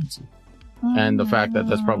necromancy. Oh, And the fact that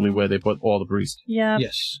that's probably where they put all the priests. Yep.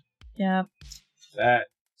 Yes. Yep. that.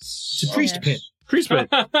 It's a priest pit. Priest pit.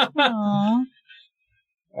 Aw.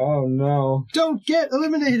 Oh no! Don't get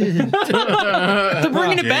eliminated. They're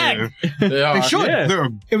bringing it back. They They are. should. Yeah. They're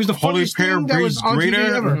It was the Holy funniest pair thing that was breeds on TV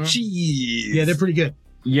greater. ever. Jeez. Yeah, they're pretty good.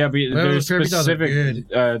 Yeah, but Well, they're Kirby does it specific.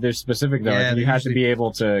 They're specific though. Yeah, Like, you they're have to usually- be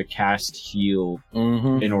able to cast heal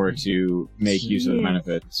Mhm. in order to make use of the Yeah.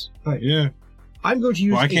 benefits. Yeah. I'm going to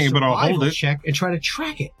use Well, I a can't, but I'll hold survival it. check and try to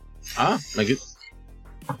track it. Make it.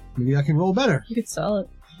 Maybe I can roll better. You could sell it.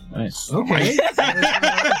 Nice. Okay.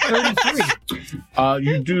 33.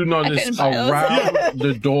 You do notice couldn't buy those. around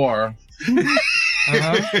the door,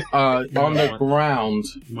 Uh-huh. on the ground,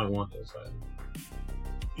 You might want those.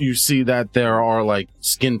 you see that there are like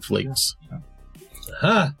skin flakes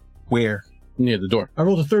Huh. Where? near the door. I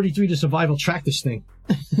rolled a 33 to survival track this thing.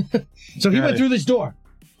 So he Got went it. through this door.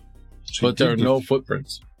 But there are no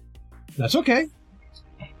footprints. That's okay.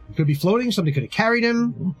 He could be floating. Somebody could have carried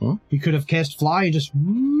him. Mhm. He could have cast fly and just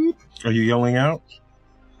whoop. Are you yelling out?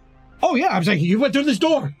 Oh yeah, I was like, you went through this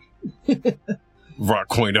door. Rock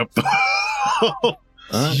coin up the...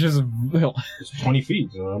 Just 20 feet.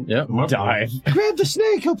 So Yep. I'm up there. dive. Grab the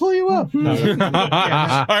snake. He'll pull you up.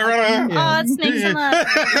 I ran Oh, it's snakes and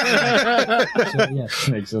ladders. So, yeah.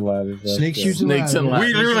 Snakes and ladders. Snake shoots and Snakes and ladders.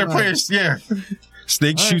 We literally played, yeah.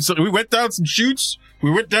 Snake All right. shoots. We went down some chutes.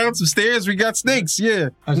 We went down some stairs. We got snakes. Yeah.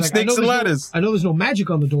 I was like, Snakes and ladders. I know there's no magic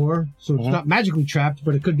on the door, so it's Mhm. not magically trapped,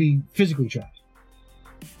 but it could be physically trapped.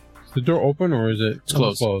 Is the door open or is it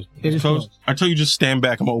closed. It is Close. closed. I tell you, just stand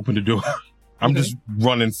back. I'm gonna open the door. I'm Okay. just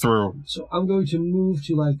running through. So I'm going to move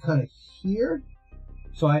to like kind of here.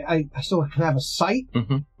 So I still can have a sight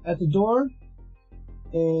Mhm. at the door.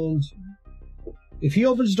 And if he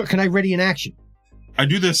opens the door, can I ready an action? I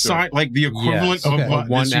do the sign, like the equivalent Yes. of Okay. One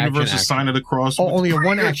this action universe's action. sign of the cross. Oh, with only a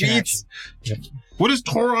one the action. beats. action. What is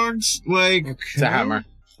Torog's like? It's a hammer.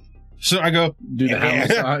 So I go. Do the hammer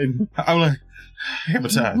sign. I'm like hammer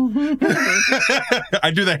time. I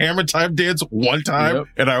do the hammer time dance one time, Yep.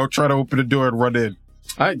 and I will try to open the door and run in.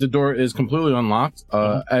 All right, the door is completely unlocked.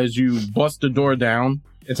 As you bust the door down,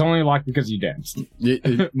 It's only locked because you danced,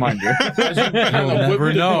 it, mind you. as you kind of whip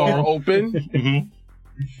never the know. door open, Mm-hmm.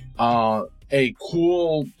 a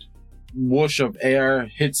cool whoosh of air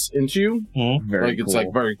hits into you. Very Like it's cool.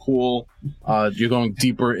 like very cool. You're going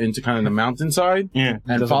deeper into kind of the mountainside, Yeah. and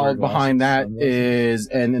Doesn't followed work well. behind that is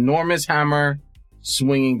an enormous hammer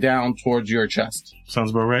swinging down towards your chest,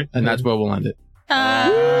 Sounds about right. and that's where we'll end it.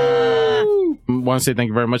 Uh, Want to say thank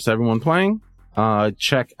you very much to everyone playing.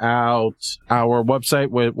 Check out our website.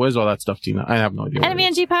 Where's all that stuff, Tina? I have no idea. where it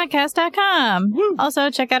is. NVNGpodcast.com. Also,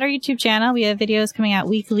 check out our YouTube channel. We have videos coming out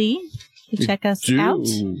weekly. You check us Do. out.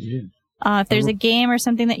 If there's a game or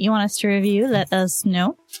something that you want us to review, let us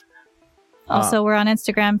know. Also, we're on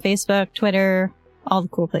Instagram, Facebook, Twitter, all the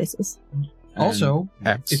cool places. Also,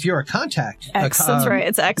 X. if you're a contact, X, that's right.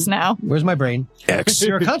 It's X now. Where's my brain? X. If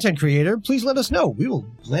you're a content creator, please let us know. We will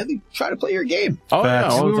gladly try to play your game. Oh, yeah,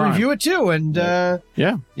 Facts. all the We'll time. review it too, and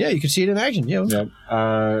Yeah. yeah, you can see it in action. Yeah, Yep.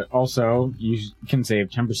 Also, you can save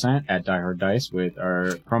 10% at Die Hard Dice with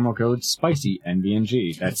our promo code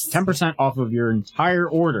SPICYNBNG. That's 10% off of your entire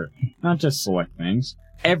order, not just select things.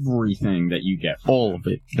 Everything that you get. All of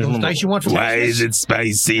it. those dice you want from Why is it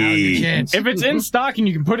spicy? If it's in stock and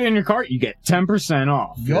you can put it in your cart, you get 10%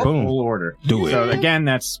 off your Boom. full order. Do it. So again,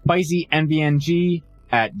 that's SpicyNBNG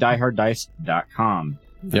at dieharddice.com.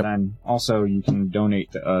 Yep. And then also you can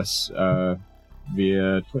donate to us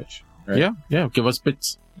via Twitch. Right? Yeah. Give us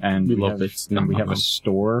bits. And We we love have, bits. and we have a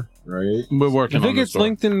store, right? We're I working on think the it's store.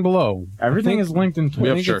 linked in below. Everything is linked in I Twitch. We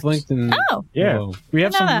have think shirts. it's linked in. Oh, Yeah, below. we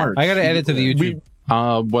have I know some that. merch. I gotta add it to the YouTube.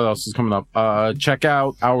 What else is coming up? Check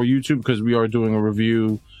out our YouTube because we are doing a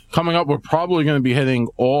review coming up. We're probably going to be hitting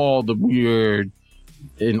all the weird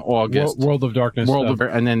in August. World of Darkness. World stuff.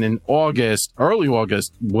 of, and then in August, early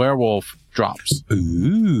August, Werewolf drops.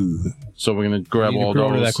 Ooh. So we're going to grab You need to all go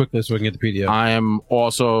over those. that quickly so we can get the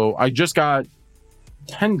PDF. I just got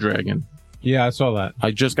Pendragon. Yeah, I saw that. I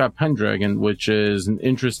just got Pendragon, which is an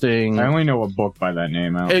interesting. I only know a book by that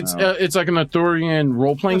name. I don't know. It's like an Arthurian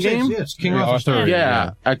role playing game. Yeah, it's King Yeah, Arthur's Arthur.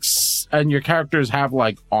 Time. Yeah, and your characters have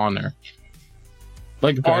like honor.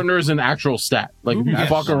 Like honor is an actual stat. Like if you Yes.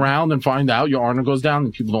 fuck around and find out your honor goes down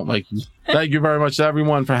and people don't like you. Thank you very much to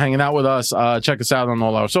everyone for hanging out with us. Check us out on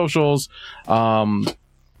all our socials.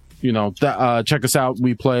 Check us out.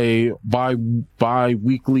 We play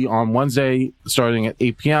bi-weekly on Wednesday starting at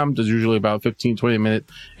 8 p.m. There's usually about 15-20 minute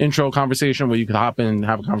intro conversation where you can hop in and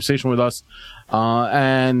have a conversation with us.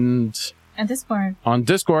 And at this point, on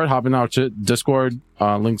Discord, hopping out to Discord,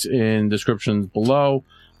 links in descriptions below.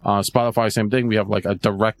 Spotify, same thing. We have like a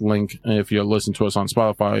direct link if you listen to us on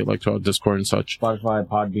Spotify, like to our Discord and such. Spotify,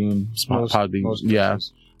 Podbean, Podbean,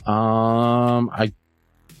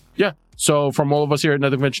 yeah. So from all of us here at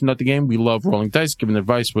Nothing Venture, Nothing Game, we love rolling dice, giving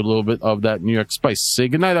advice with a little bit of that New York spice. Say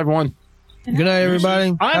goodnight, everyone. Good night,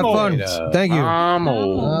 everybody. I'm Have fun. old. Thank you. I'm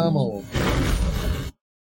old. I'm old.